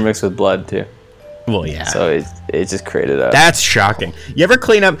places were mixed with blood too, well, yeah. so it just created a. That's shocking. You ever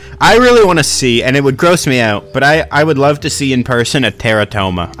clean up? I really want to see, and it would gross me out, but I would love to see in person a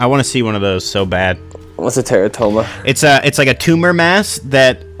teratoma. I want to see one of those so bad. What's a teratoma? It's like a tumor mass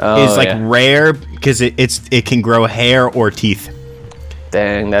that is Oh, like yeah. rare because it can grow hair or teeth.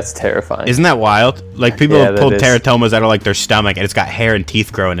 Dang, that's terrifying. Isn't that wild? Like, people Yeah, have that pulled is. teratomas out of, like, their stomach, and it's got hair and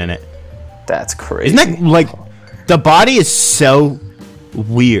teeth growing in it. That's crazy. Isn't that, like, the body is so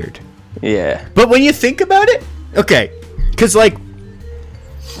weird. Yeah. But when you think about it, okay, because, like,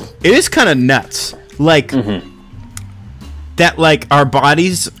 it is kind of nuts. Like, that, like, our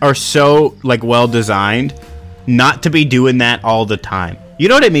bodies are so, like, well designed not to be doing that all the time. You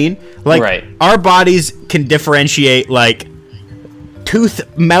know what I mean? Like, Right. our bodies can differentiate, like,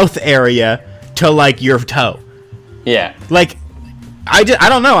 mouth area to, like, your toe. Yeah. Like, I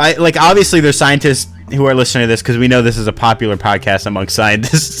don't know. Like, obviously there's scientists who are listening to this, because we know this is a popular podcast among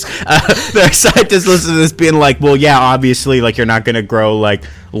scientists. There are scientists listening to this being like, well, yeah, obviously, like, you're not going to grow, like,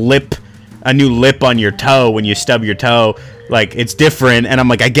 a new lip on your toe when you stub your toe. Like, it's different. And I'm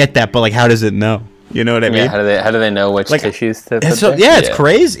like, I get that, but, like, how does it know? You know what I mean? Yeah, how do they know which Like, tissues to put And so, there? yeah, it's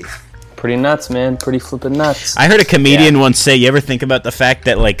crazy. Pretty nuts, man. Pretty flippin' nuts. I heard a comedian once say, you ever think about the fact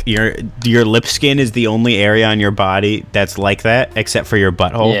that, like, your lip skin is the only area on your body that's like that, except for your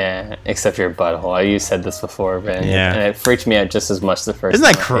butthole? Yeah, except for your butthole. You said this before, man. Yeah. And it freaked me out just as much the first Isn't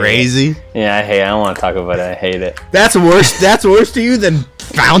that time. I hate crazy? it. Yeah, I hate it. I don't want to talk about it. I hate it. That's worse. That's worse to you than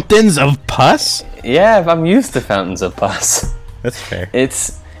fountains of pus? Yeah, if I'm used to fountains of pus. That's fair.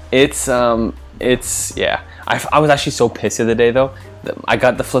 It's yeah. I was actually so pissed the other day though. I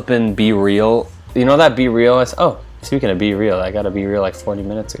got the flippin' Be Real. You know that Be Real? Speaking of Be Real, I got a Be Real like 40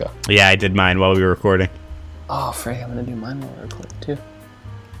 minutes ago. Yeah, I did mine while we were recording. Oh, Frey, I'm gonna do mine while we're recording too.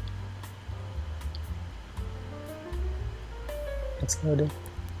 Let's go, dude.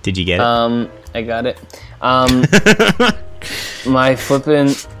 Did you get it? I got it. My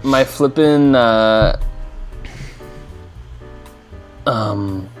flippin'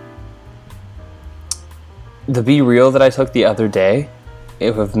 the Be Real that I took the other day,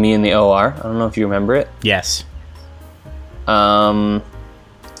 it with me in the OR. I don't know if you remember it. Yes.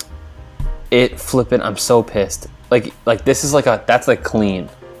 It flippin'. I'm so pissed. Like this is that's like clean.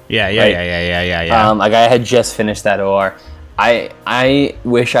 Yeah. Like I had just finished that OR. I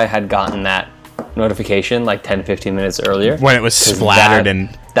wish I had gotten that notification like 10-15 minutes earlier. When it was 'Cause splattered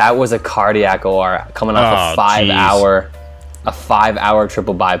and... that was a cardiac OR coming off Oh, a 5 jeez. hour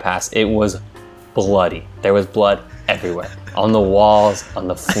triple bypass. It was bloody. There was blood everywhere. On the walls, on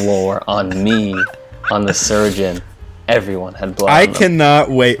the floor, on me, on the surgeon. Everyone had blood. I on them. cannot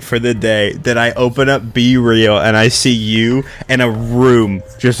wait for the day that I open up Be Real and I see you in a room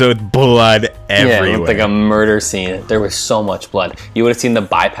just with blood everywhere. Yeah, it looked like a murder scene. There was so much blood. You would have seen the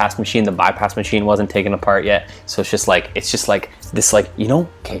bypass machine. The bypass machine wasn't taken apart yet, so it's just like this, like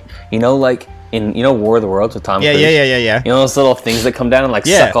like in War of the Worlds with Tom Cruise. Yeah. You know those little things that come down and like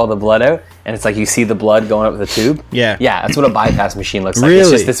Yeah. suck all the blood out, and it's like you see the blood going up the tube. Yeah. that's what a bypass machine looks like. Really?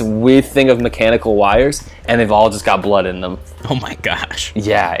 It's just this weird thing of mechanical wires, and they've all just got blood in them. Oh my gosh.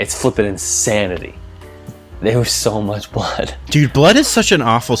 Yeah, it's flipping insanity. There was so much blood. Dude, blood is such an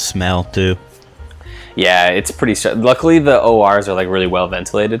awful smell, too. Yeah, it's pretty. Luckily, the ORs are like really well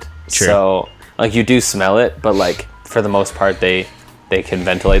ventilated, True. so like you do smell it, but like for the most part, they can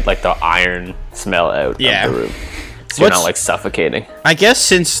ventilate like the iron smell out Yeah. of the room, so you're What's- not like suffocating. I guess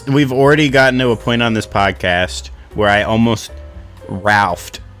since we've already gotten to a point on this podcast where I almost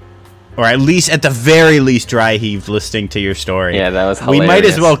Ralphed, or at the very least dry heaved listening to your story. Yeah, that was We might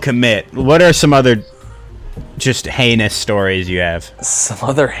as hilarious. well commit. What are some other just heinous stories you have? Some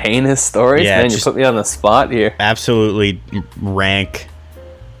other heinous stories, Yeah, man. You just- put me on the spot here. Absolutely rank.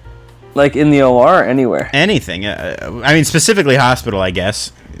 Like in the OR, anywhere. Anything. I mean, specifically hospital, I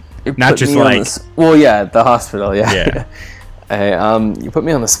guess. You Not put just me on like... well, yeah, the hospital. Yeah. Yeah. Hey, you put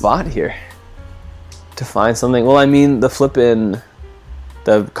me on the spot here to find something. Well, I mean, the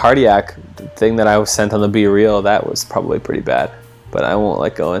cardiac thing that I was sent on the Be Real, that was probably pretty bad. But I won't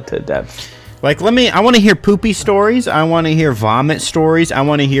like go into depth. Like, I want to hear poopy stories. I want to hear vomit stories. I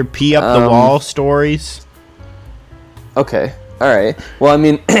want to hear pee up the wall stories. Okay. All right. Well, I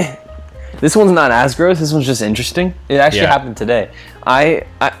mean, this one's not as gross. This one's just interesting. It actually Yeah. happened today. I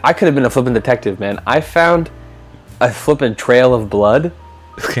could have been a flippin' detective, man. I found a flippin' trail of blood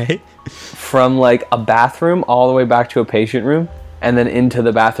Okay. from like a bathroom all the way back to a patient room and then into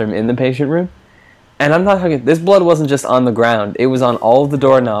the bathroom in the patient room. And I'm not talking, this blood wasn't just on the ground. It was on all of the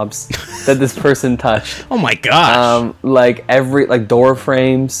doorknobs that this person touched. Oh my gosh. Like every, like door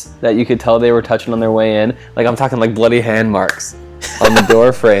frames that you could tell they were touching on their way in. Like I'm talking like bloody hand marks on the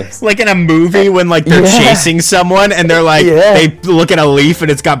door frames. Like in a movie when like they're Yeah. chasing someone and they're like, Yeah. they look at a leaf and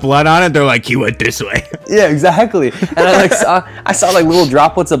it's got blood on it. They're like, you went this way. Yeah, exactly. And I saw like little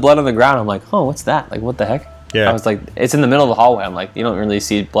droplets of blood on the ground. I'm like, oh, what's that? Like, what the heck? Yeah. I was like, it's in the middle of the hallway. I'm like, you don't really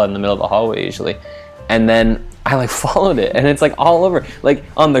see blood in the middle of the hallway usually. and then I like followed it, and it's like all over, like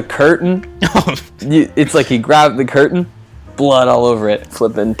on the curtain. It's like he grabbed the curtain, blood all over it,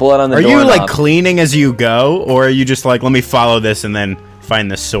 flipping blood on the Are doorknob. you like cleaning as you go, or are you just like, let me follow this and then find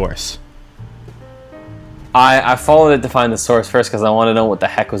the source? I followed it to find the source first because I wanted to know what the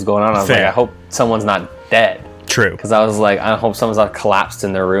heck was going on. I was Fair. like, I hope someone's not dead. True. Because I was like, I hope someone's not collapsed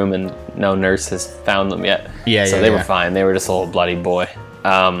in their room and no nurse has found them yet. Yeah, So yeah, they yeah. were fine. They were just a little bloody boy.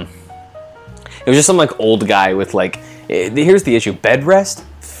 It was just some like old guy with like. Here's the issue: bed rest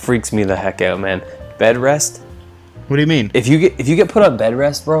freaks me the heck out, man. Bed rest. What do you mean? If you get put on bed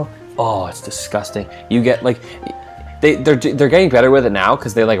rest, bro, oh, it's disgusting. You get like. They're getting better with it now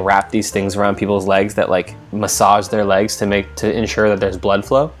because they like wrap these things around people's legs that like massage their legs to ensure that there's blood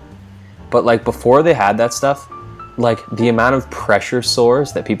flow. But like before they had that stuff, like the amount of pressure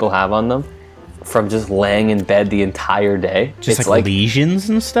sores that people have on them from just laying in bed the entire day, Just it's like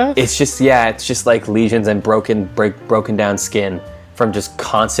lesions and stuff? it's just like lesions and broken down skin from just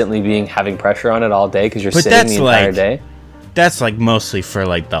constantly having pressure on it all day because you're But sitting that's the entire like- day. That's like mostly for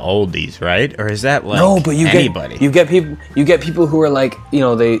like the oldies, right? Or is that like No, but anybody? you get people who are like, you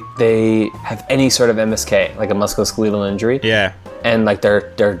know, they have any sort of MSK, like a musculoskeletal injury. Yeah. And like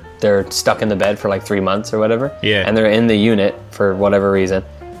they're stuck in the bed for like 3 months or whatever. Yeah. And they're in the unit for whatever reason,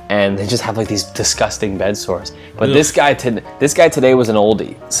 and they just have like these disgusting bed sores. But Ugh. this guy today was an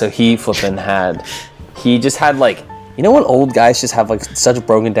oldie, so he just had like, you know when old guys just have like such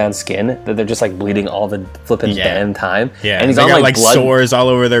broken down skin that they're just like bleeding all the flipping Yeah. damn time. Yeah. And he's they on got like blood. sores all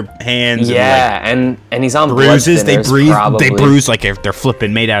over their hands. Yeah, and he's on And, like, bruises. blood thinners, They probably. bruise like if they're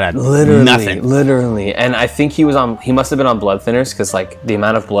flipping made out of Literally, nothing. literally. And I think he must have been on blood thinners because like the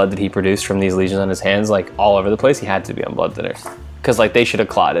amount of blood that he produced from these lesions on his hands, like all over the place, he had to be on blood thinners because like they should have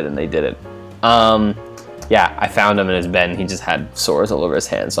clotted and they didn't. Yeah, I found him in his bed and he just had sores all over his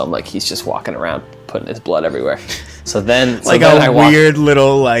hands. So I'm like, he's just walking around putting his blood everywhere. So then, Like I a walked- weird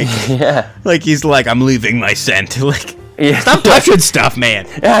little like yeah, like he's like, I'm leaving my scent. Like yeah. stop touching stuff, man.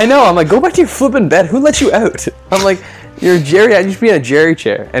 Yeah, I know. I'm like, go back to your flipping bed. Who let you out? I'm like, you're a Jerry. You should be in a Jerry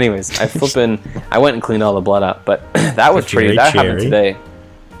chair. Anyways, I went and cleaned all the blood up, but that was pretty. Jerry That happened Cherry? today.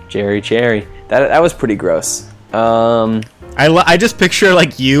 Jerry Cherry. That was pretty gross. I just picture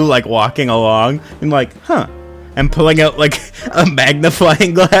like you like walking along and like, and pulling out like a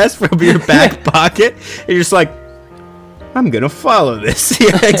magnifying glass from your back pocket. And you're just like, I'm gonna follow this.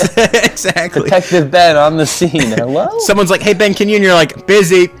 Yeah, exactly. Detective Ben on the scene. Hello. Someone's like, hey Ben, can you? And you're like,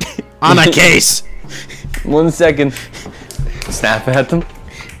 busy on a case. 1 second. Snap at them.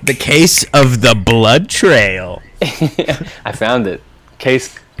 The case of the blood trail. I found it.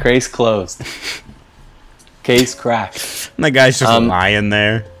 Case closed. Case cracked. And the guy's just lying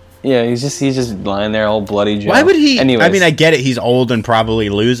there. Yeah, he's just lying there all bloody Joe. Why would he? Anyways, I mean, I get it. He's old and probably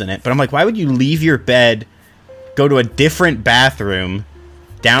losing it. But I'm like, why would you leave your bed, go to a different bathroom,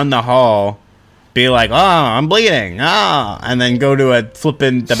 down the hall, be like, oh, I'm bleeding, and then go to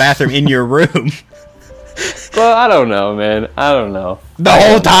the bathroom in your room. Well, I don't know, man. I don't know. The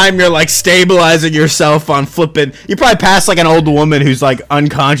whole time you're like stabilizing yourself on flipping. You probably pass like an old woman who's like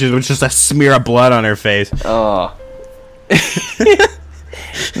unconscious with just a smear of blood on her face. Oh.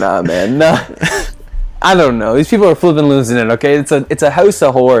 Nah, man. Nah. I don't know. These people are flipping losing it, okay? It's a house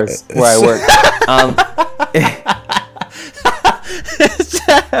of horrors where I work.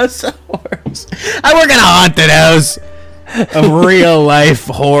 House of horrors. I work in a haunted house of real life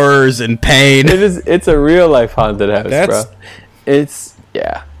horrors and pain. It's a real life haunted house, That's- bro. It's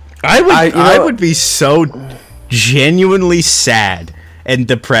yeah. I would be so genuinely sad and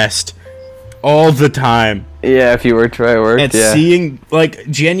depressed all the time Yeah, if you were to work, at yeah. seeing like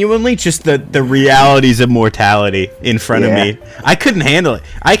genuinely just the realities of mortality in front of me. I couldn't handle it.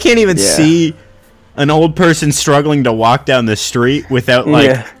 I can't even Yeah. see an old person struggling to walk down the street without like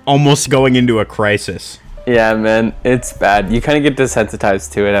Yeah. almost going into a crisis. Yeah, man, it's bad. You kind of get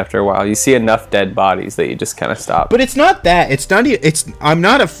desensitized to it after a while. You see enough dead bodies that you just kind of stop. But it's not that. It's not. It's. I'm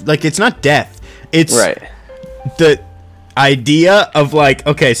not it's not death. It's right. the idea of like,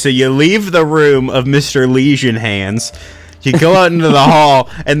 okay, so you leave the room of Mr. Lesion Hands, you go out into the hall,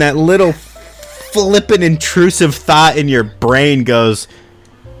 and that little flippin' intrusive thought in your brain goes,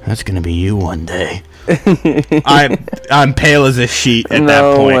 "That's gonna be you one day." I'm pale as a sheet at that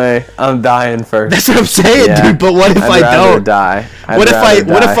No point. way. I'm dying first. That's what I'm saying, Yeah. dude. But what if I'd I rather don't? die? What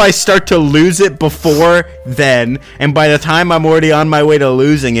if I start to lose it before then, and by the time I'm already on my way to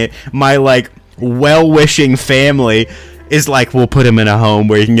losing it, my like well-wishing family is like, we'll put him in a home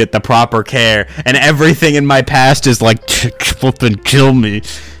where he can get the proper care, and everything in my past is like, flipping kill me.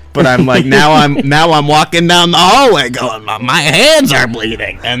 But I'm like, now I'm walking down the hallway going, my hands are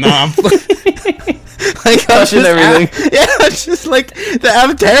bleeding, and Like, Touching everything. Yeah, it's just like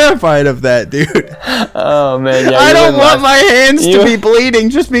I'm terrified of that, dude. Oh man, yeah. I you don't wouldn't want last- my hands you- to be bleeding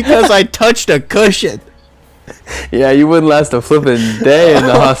just because I touched a cushion. Yeah, you wouldn't last a flipping day in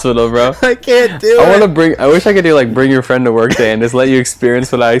the hospital, bro. I can't do it. I wish I could do like bring your friend to work day and just let you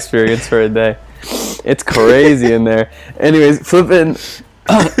experience what I experienced for a day. It's crazy in there. Anyways, flipping.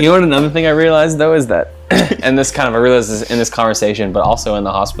 You know what? Another thing I realized though is that, and this kind of I realized this in this conversation, but also in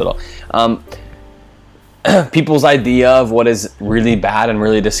the hospital. People's idea of what is really bad and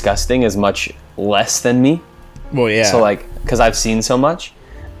really disgusting is much less than me. Well, yeah. So like, because I've seen so much.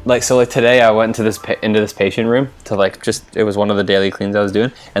 Like, so like today I went into this patient room to like it was one of the daily cleans I was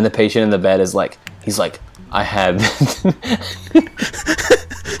doing, and the patient in the bed is like, he's like, I had.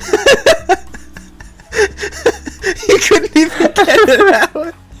 You couldn't even get it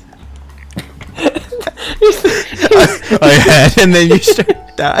out. I had, and then you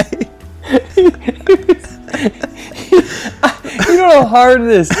start dying. You know how hard it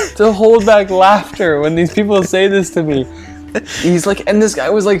is to hold back laughter when these people say this to me. He's like, and this guy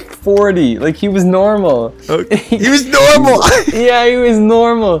was like 40, like he was normal. Okay. He was normal. Yeah, he was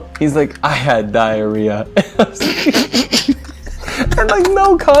normal. He's like, I had diarrhea. And like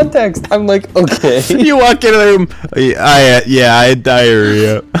no context. I'm like, okay. You walk into the room. I had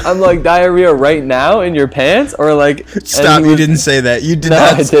diarrhea. I'm like, diarrhea right now in your pants, or like? Stop! and he You was- didn't say that. You did No,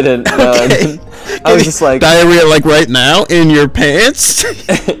 not. I didn't. No, I Okay. didn't. I was just like, diarrhea, like right now in your pants.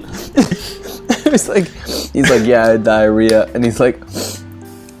 It's like, he's like, yeah, I had diarrhea, and he's like,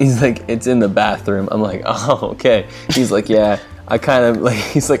 it's in the bathroom. I'm like, oh, okay. He's like, yeah, I kind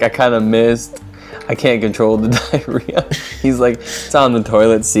of missed. I can't control the diarrhea. He's like, it's on the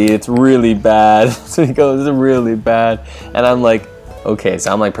toilet seat. It's really bad. So he goes, it's really bad, and I'm like, okay,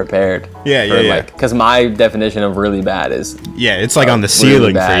 so I'm like prepared. Yeah, for, yeah, yeah. like, because my definition of really bad is Yeah, it's like on the really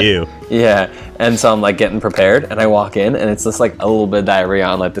ceiling for bad. you. Yeah, and so I'm like getting prepared, and I walk in, and it's just like a little bit of diarrhea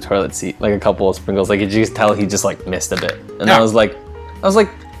on like the toilet seat, like a couple of sprinkles. Like you just tell he just like missed a bit, and Yeah. I was like,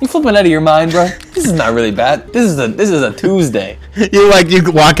 you flipping out of your mind, bro? This is not really bad. This is a Tuesday. You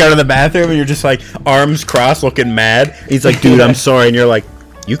walk out of the bathroom and you're just like arms crossed, looking mad. He's like, dude, I'm sorry, and you're like,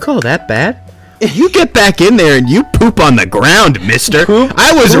 you call that bad? You get back in there and you poop on the ground, mister.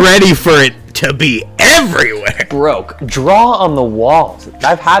 I was ready for it to be everywhere. Broke. Draw on the walls.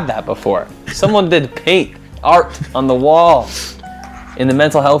 I've had that before. Someone did paint art on the walls in the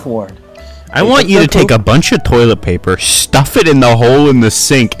mental health ward. I want you to take a bunch of toilet paper, stuff it in the hole in the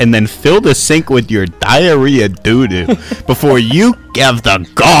sink, and then fill the sink with your diarrhea doo-doo before you have the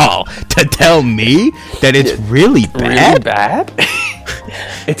gall to tell me that it's really Really bad? bad?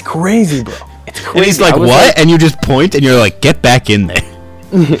 It's crazy, bro. It's crazy. And he's like, I was what? And you just point and you're like, get back in there.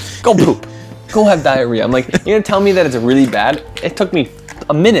 Go poop. Go have diarrhea. I'm like, you're gonna tell me that it's really bad? It took me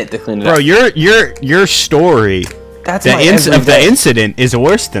a minute to clean it Bro, up. your story That's the my of the everyday. incident is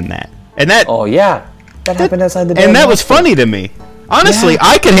worse than that. And that Oh yeah, that happened outside the door. and that was funny to me. Honestly, Yeah.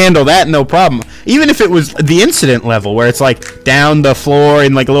 I could handle that no problem. Even if it was the incident level where it's like down the floor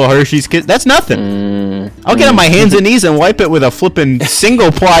in like a little Hershey's kiss, that's nothing. I'll get on my hands and knees and wipe it with a flipping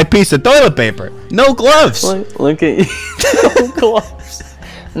single ply piece of toilet paper. No gloves. Look at you. No gloves.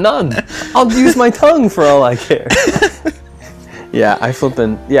 None. I'll use my tongue for all I care. Yeah, I've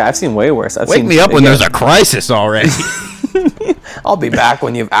seen way worse. Wake me up when there's a crisis already. I'll be back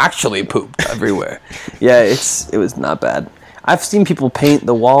when you've actually pooped everywhere. Yeah, it was not bad. I've seen people paint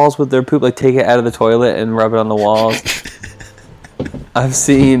the walls with their poop, like take it out of the toilet and rub it on the walls. I've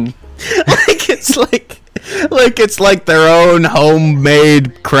seen it's like their own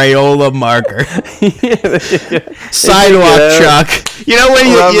homemade Crayola marker. Sidewalk it out. chalk. You know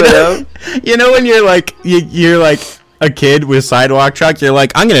when Rub you it know, you know when you're like a kid with sidewalk chalk, you're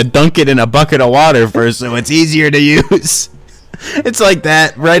like, I'm gonna dunk it in a bucket of water first so it's easier to use. It's like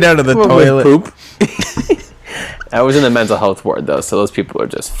that right out of the toilet. poop. I was in the mental health ward though, so those people are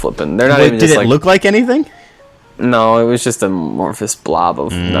just flipping. They're not Wait, even did just it like look like anything? No, it was just a amorphous blob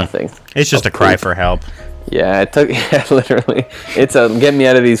of nothing. It's just Of a cry poop. for help. Yeah, it took literally. It's a get me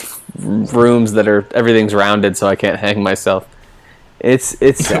out of these rooms that are everything's rounded, so I can't hang myself. It's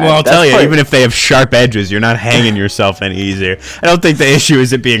sad. Well, I'll That's tell you, part- even if they have sharp edges, you're not hanging yourself any easier. I don't think the issue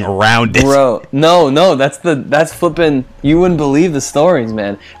is it being rounded. Bro, no, that's flipping. You wouldn't believe the stories,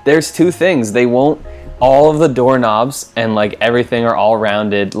 man. There's two things. They won't. All of the doorknobs and like everything are all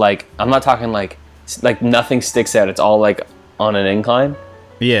rounded. Like I'm not talking like nothing sticks out. It's all like on an incline.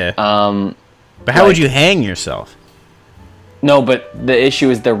 Yeah. Um, But how would like- you hang yourself? No, but the issue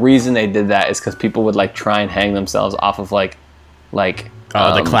is the reason they did that is because people would like try and hang themselves off of like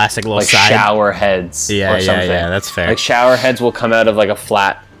The classic little like side. shower heads. Yeah, or yeah, something. yeah, that's fair. Like shower heads will come out of like a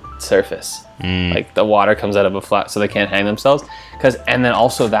flat surface. Like the water comes out of a flat, so they can't hang themselves. And then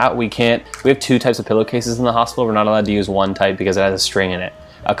also that we have 2 types of pillowcases in the hospital. We're not allowed to use one type because it has a string in it.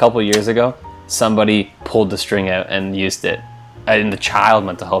 A couple of years ago, somebody pulled the string out and used it in the child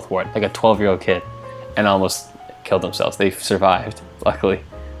mental health ward, like a 12-year-old kid, and almost killed themselves. They survived, luckily.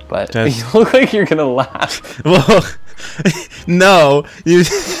 But you look like you're gonna laugh. Well, no, you.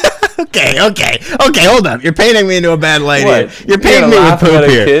 Okay, hold up. You're painting me into a bad light here. You're painting me with poop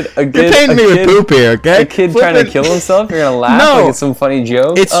here. You're painting me with poop here, okay? A kid trying to kill himself? You're gonna laugh like it's some funny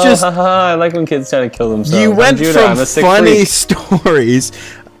joke? It's just... I like when kids try to kill themselves. You went from funny stories...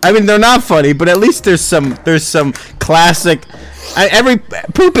 I mean, they're not funny, but at least there's some classic... every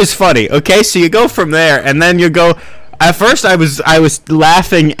poop is funny, okay? So you go from there, and then you go... At first, I was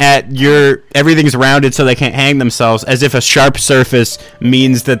laughing at your everything's rounded so they can't hang themselves, as if a sharp surface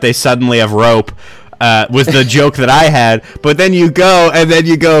means that they suddenly have rope. Was the joke that I had, but then you go,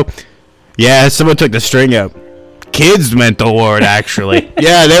 yeah, someone took the string out. Kids mental ward, actually.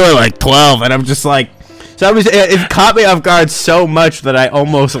 Yeah, they were like 12, and I'm just like, so it caught me off guard so much that I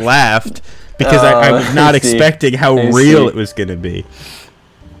almost laughed because I was not expecting how real it was gonna be.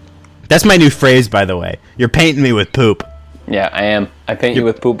 That's my new phrase, by the way. You're painting me with poop. Yeah, I am. I paint you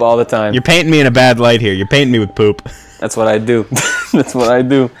with poop all the time. You're painting me in a bad light here. You're painting me with poop. That's what I do. That's what I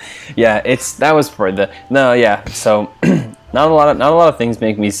do. Yeah, that was for the So not a lot of things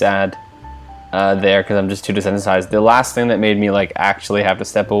make me sad there because I'm just too desensitized. The last thing that made me like actually have to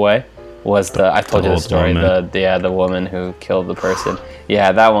step away was I told you the story. The woman who killed the person.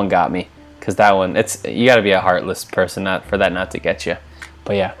 Yeah, that one got me because that one you got to be a heartless person for that not to get you.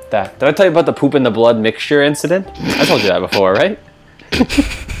 But yeah, that. Did I tell you about the poop and the blood mixture incident? I told you that before, right?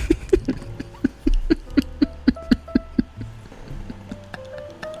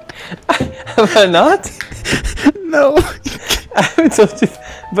 Have I not? No. I haven't told you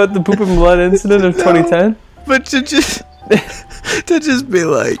about the poop and blood incident of 2010? But to just be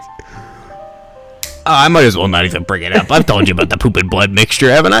like, I might as well not even bring it up. I've told you about the poop and blood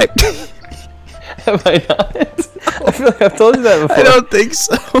mixture, haven't I? Have I not? I feel like I've told you that before. I don't think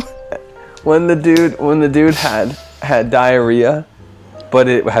so. When the dude had diarrhea, but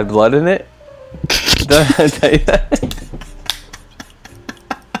it had blood in it. Did I tell you that?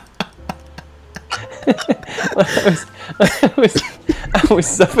 I was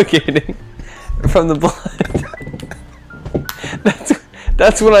suffocating from the blood.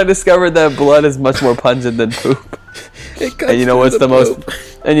 That's when I discovered that blood is much more pungent than poop. And you know what's the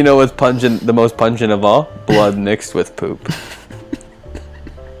most pungent of all? Blood mixed with poop.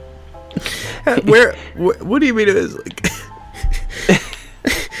 What do you mean it was like?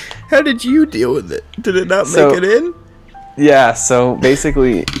 How did you deal with it? Did it not make it in? Yeah, so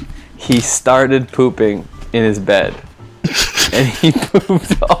basically he started pooping in his bed. And he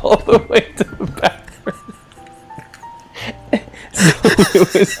pooped all the way to the bathroom. So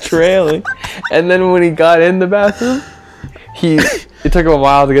it was trailing. And then when he got in the bathroom, it took him a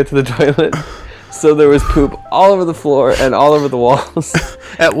while to get to the toilet. So there was poop all over the floor and all over the walls.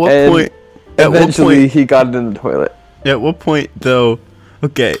 At what point? Eventually, he got it in the toilet. At what point, though?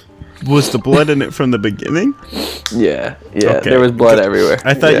 Okay, was the blood in it from the beginning? Yeah. Okay. There was blood everywhere.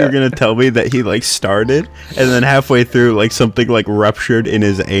 I thought you were gonna tell me that he like started, and then halfway through, like something like ruptured in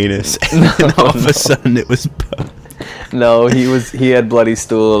his anus, and then all of a sudden it was. No, he had bloody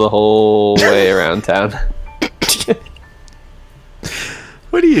stool the whole way around town.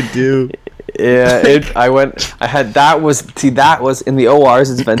 What do you do? Yeah, that was in the ORs.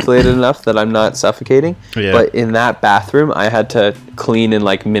 It's ventilated enough that I'm not suffocating. Yeah. But in that bathroom, I had to clean in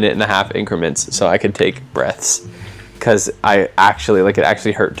like minute and a half increments so I could take breaths, because it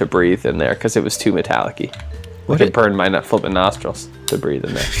actually hurt to breathe in there because it was too metallic-y. It burned my flipping nostrils to breathe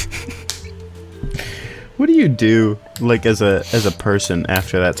in there. What do you do, like as a person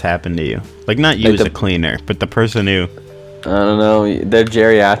after that's happened to you? Like not you as a cleaner, but the person who. I don't know. They're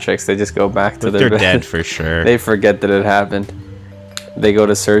geriatrics. They just go back to their bed. They're dead for sure. They forget that it happened. They go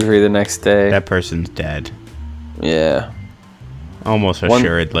to surgery the next day. That person's dead. Yeah. Almost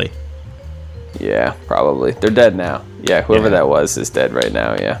assuredly. Yeah, probably. They're dead now. Yeah, whoever that was is dead right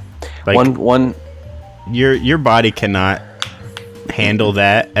now. Yeah. Like, your body cannot handle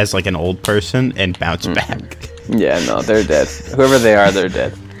that as like an old person and bounce back. Yeah, no, they're dead. Whoever they are, they're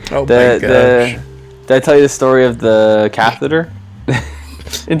dead. Oh my gosh. Did I tell you the story of the catheter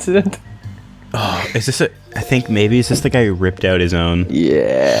incident? Oh, is this I think maybe is this the guy who ripped out his own?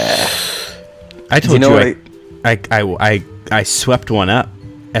 Yeah. I told you I swept one up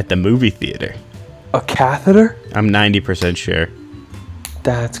at the movie theater. A catheter? I'm 90% sure.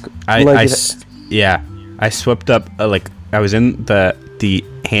 That's I swept up I was in the the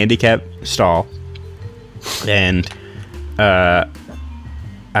handicap stall, and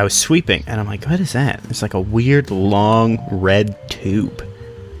I was sweeping, and I'm like, what is that? It's like a weird long red tube,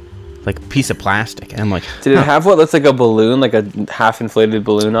 like a piece of plastic, and I'm like, Did it have what looks like a balloon, like a half inflated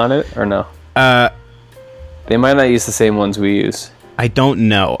balloon on it, or no? They might not use the same ones we use. I don't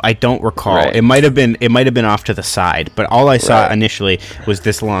know. I don't recall. Right. It might have been off to the side, but all I saw Right. initially was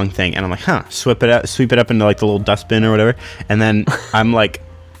this long thing, and I'm like, sweep it up into like the little dustbin or whatever, and then I'm like,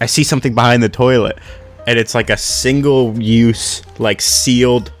 I see something behind the toilet, and it's like a single use, like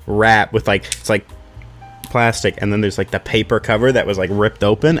sealed wrap with like, it's like plastic, and then there's like the paper cover that was like ripped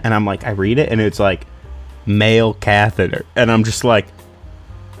open, and I'm like, I read it, and it's like male catheter, and I'm just like,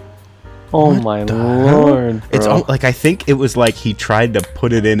 Oh my lord, bro. it's like, I think it was like he tried to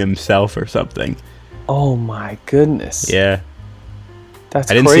put it in himself or something. Oh my goodness. Yeah. That's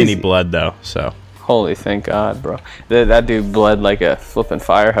I didn't crazy. see any blood though, so. Holy, thank God, bro. That dude bled like a flipping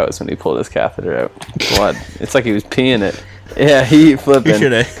fire hose when he pulled his catheter out. Blood. It's like he was peeing it. Yeah, he flipping.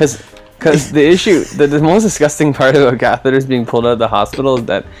 Shoulda. Because the issue, the most disgusting part about catheters being pulled out of the hospital is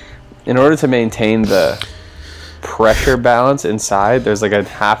that in order to maintain the pressure balance inside, there's like a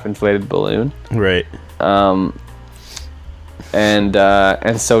half inflated balloon. Right. And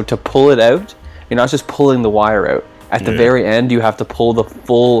so to pull it out, you're not just pulling the wire out. At the very end, you have to pull the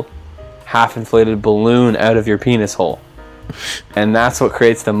full half inflated balloon out of your penis hole. And that's what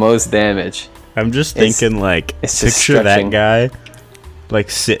creates the most damage. I'm just thinking, like, it's just picture stretching. that guy, like,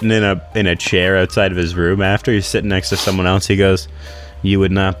 sitting in a chair outside of his room after he's sitting next to someone else. He goes, "You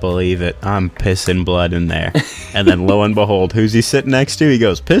would not believe it. I'm pissing blood in there." And then lo and behold, who's he sitting next to? He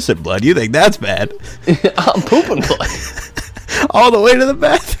goes, "Pissing blood? You think that's bad?" I'm pooping blood. All the way to the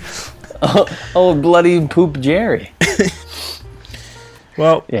bathroom. Oh, bloody poop Jerry.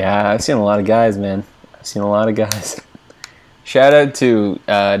 Well, Yeah, I've seen a lot of guys, man. I've seen a lot of guys. Shout out to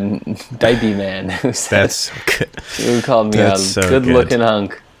Diaper Man, who said, that's so good. who called me That's a so good-looking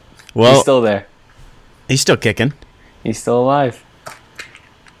hunk. Well, He's still there. he's still kicking. He's still alive.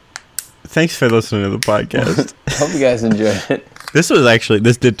 Thanks for listening to the podcast. Hope you guys enjoyed it.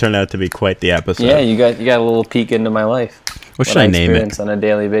 This did turn out to be quite the episode. Yeah, you got a little peek into my life. What should I name it? experience on a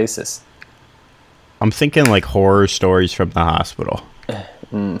daily basis. I'm thinking like horror stories from the hospital.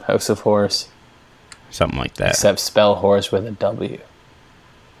 House of Horrors. Something like that. Except spell horse with a W.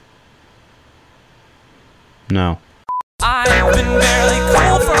 No. I've been barely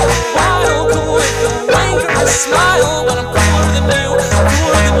cool for a while, cool with a wink or a smile, but I'm cooler than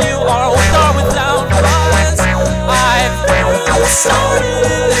you, or with or without buzz. I've started,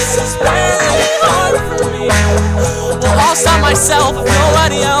 this is really hard for me. Well, I'll stop myself if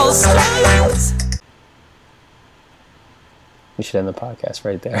nobody else does. We should end the podcast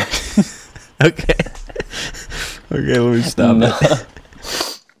right there. Okay. Okay, let me stop it.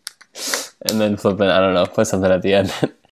 And then flipping, I don't know, put something at the end.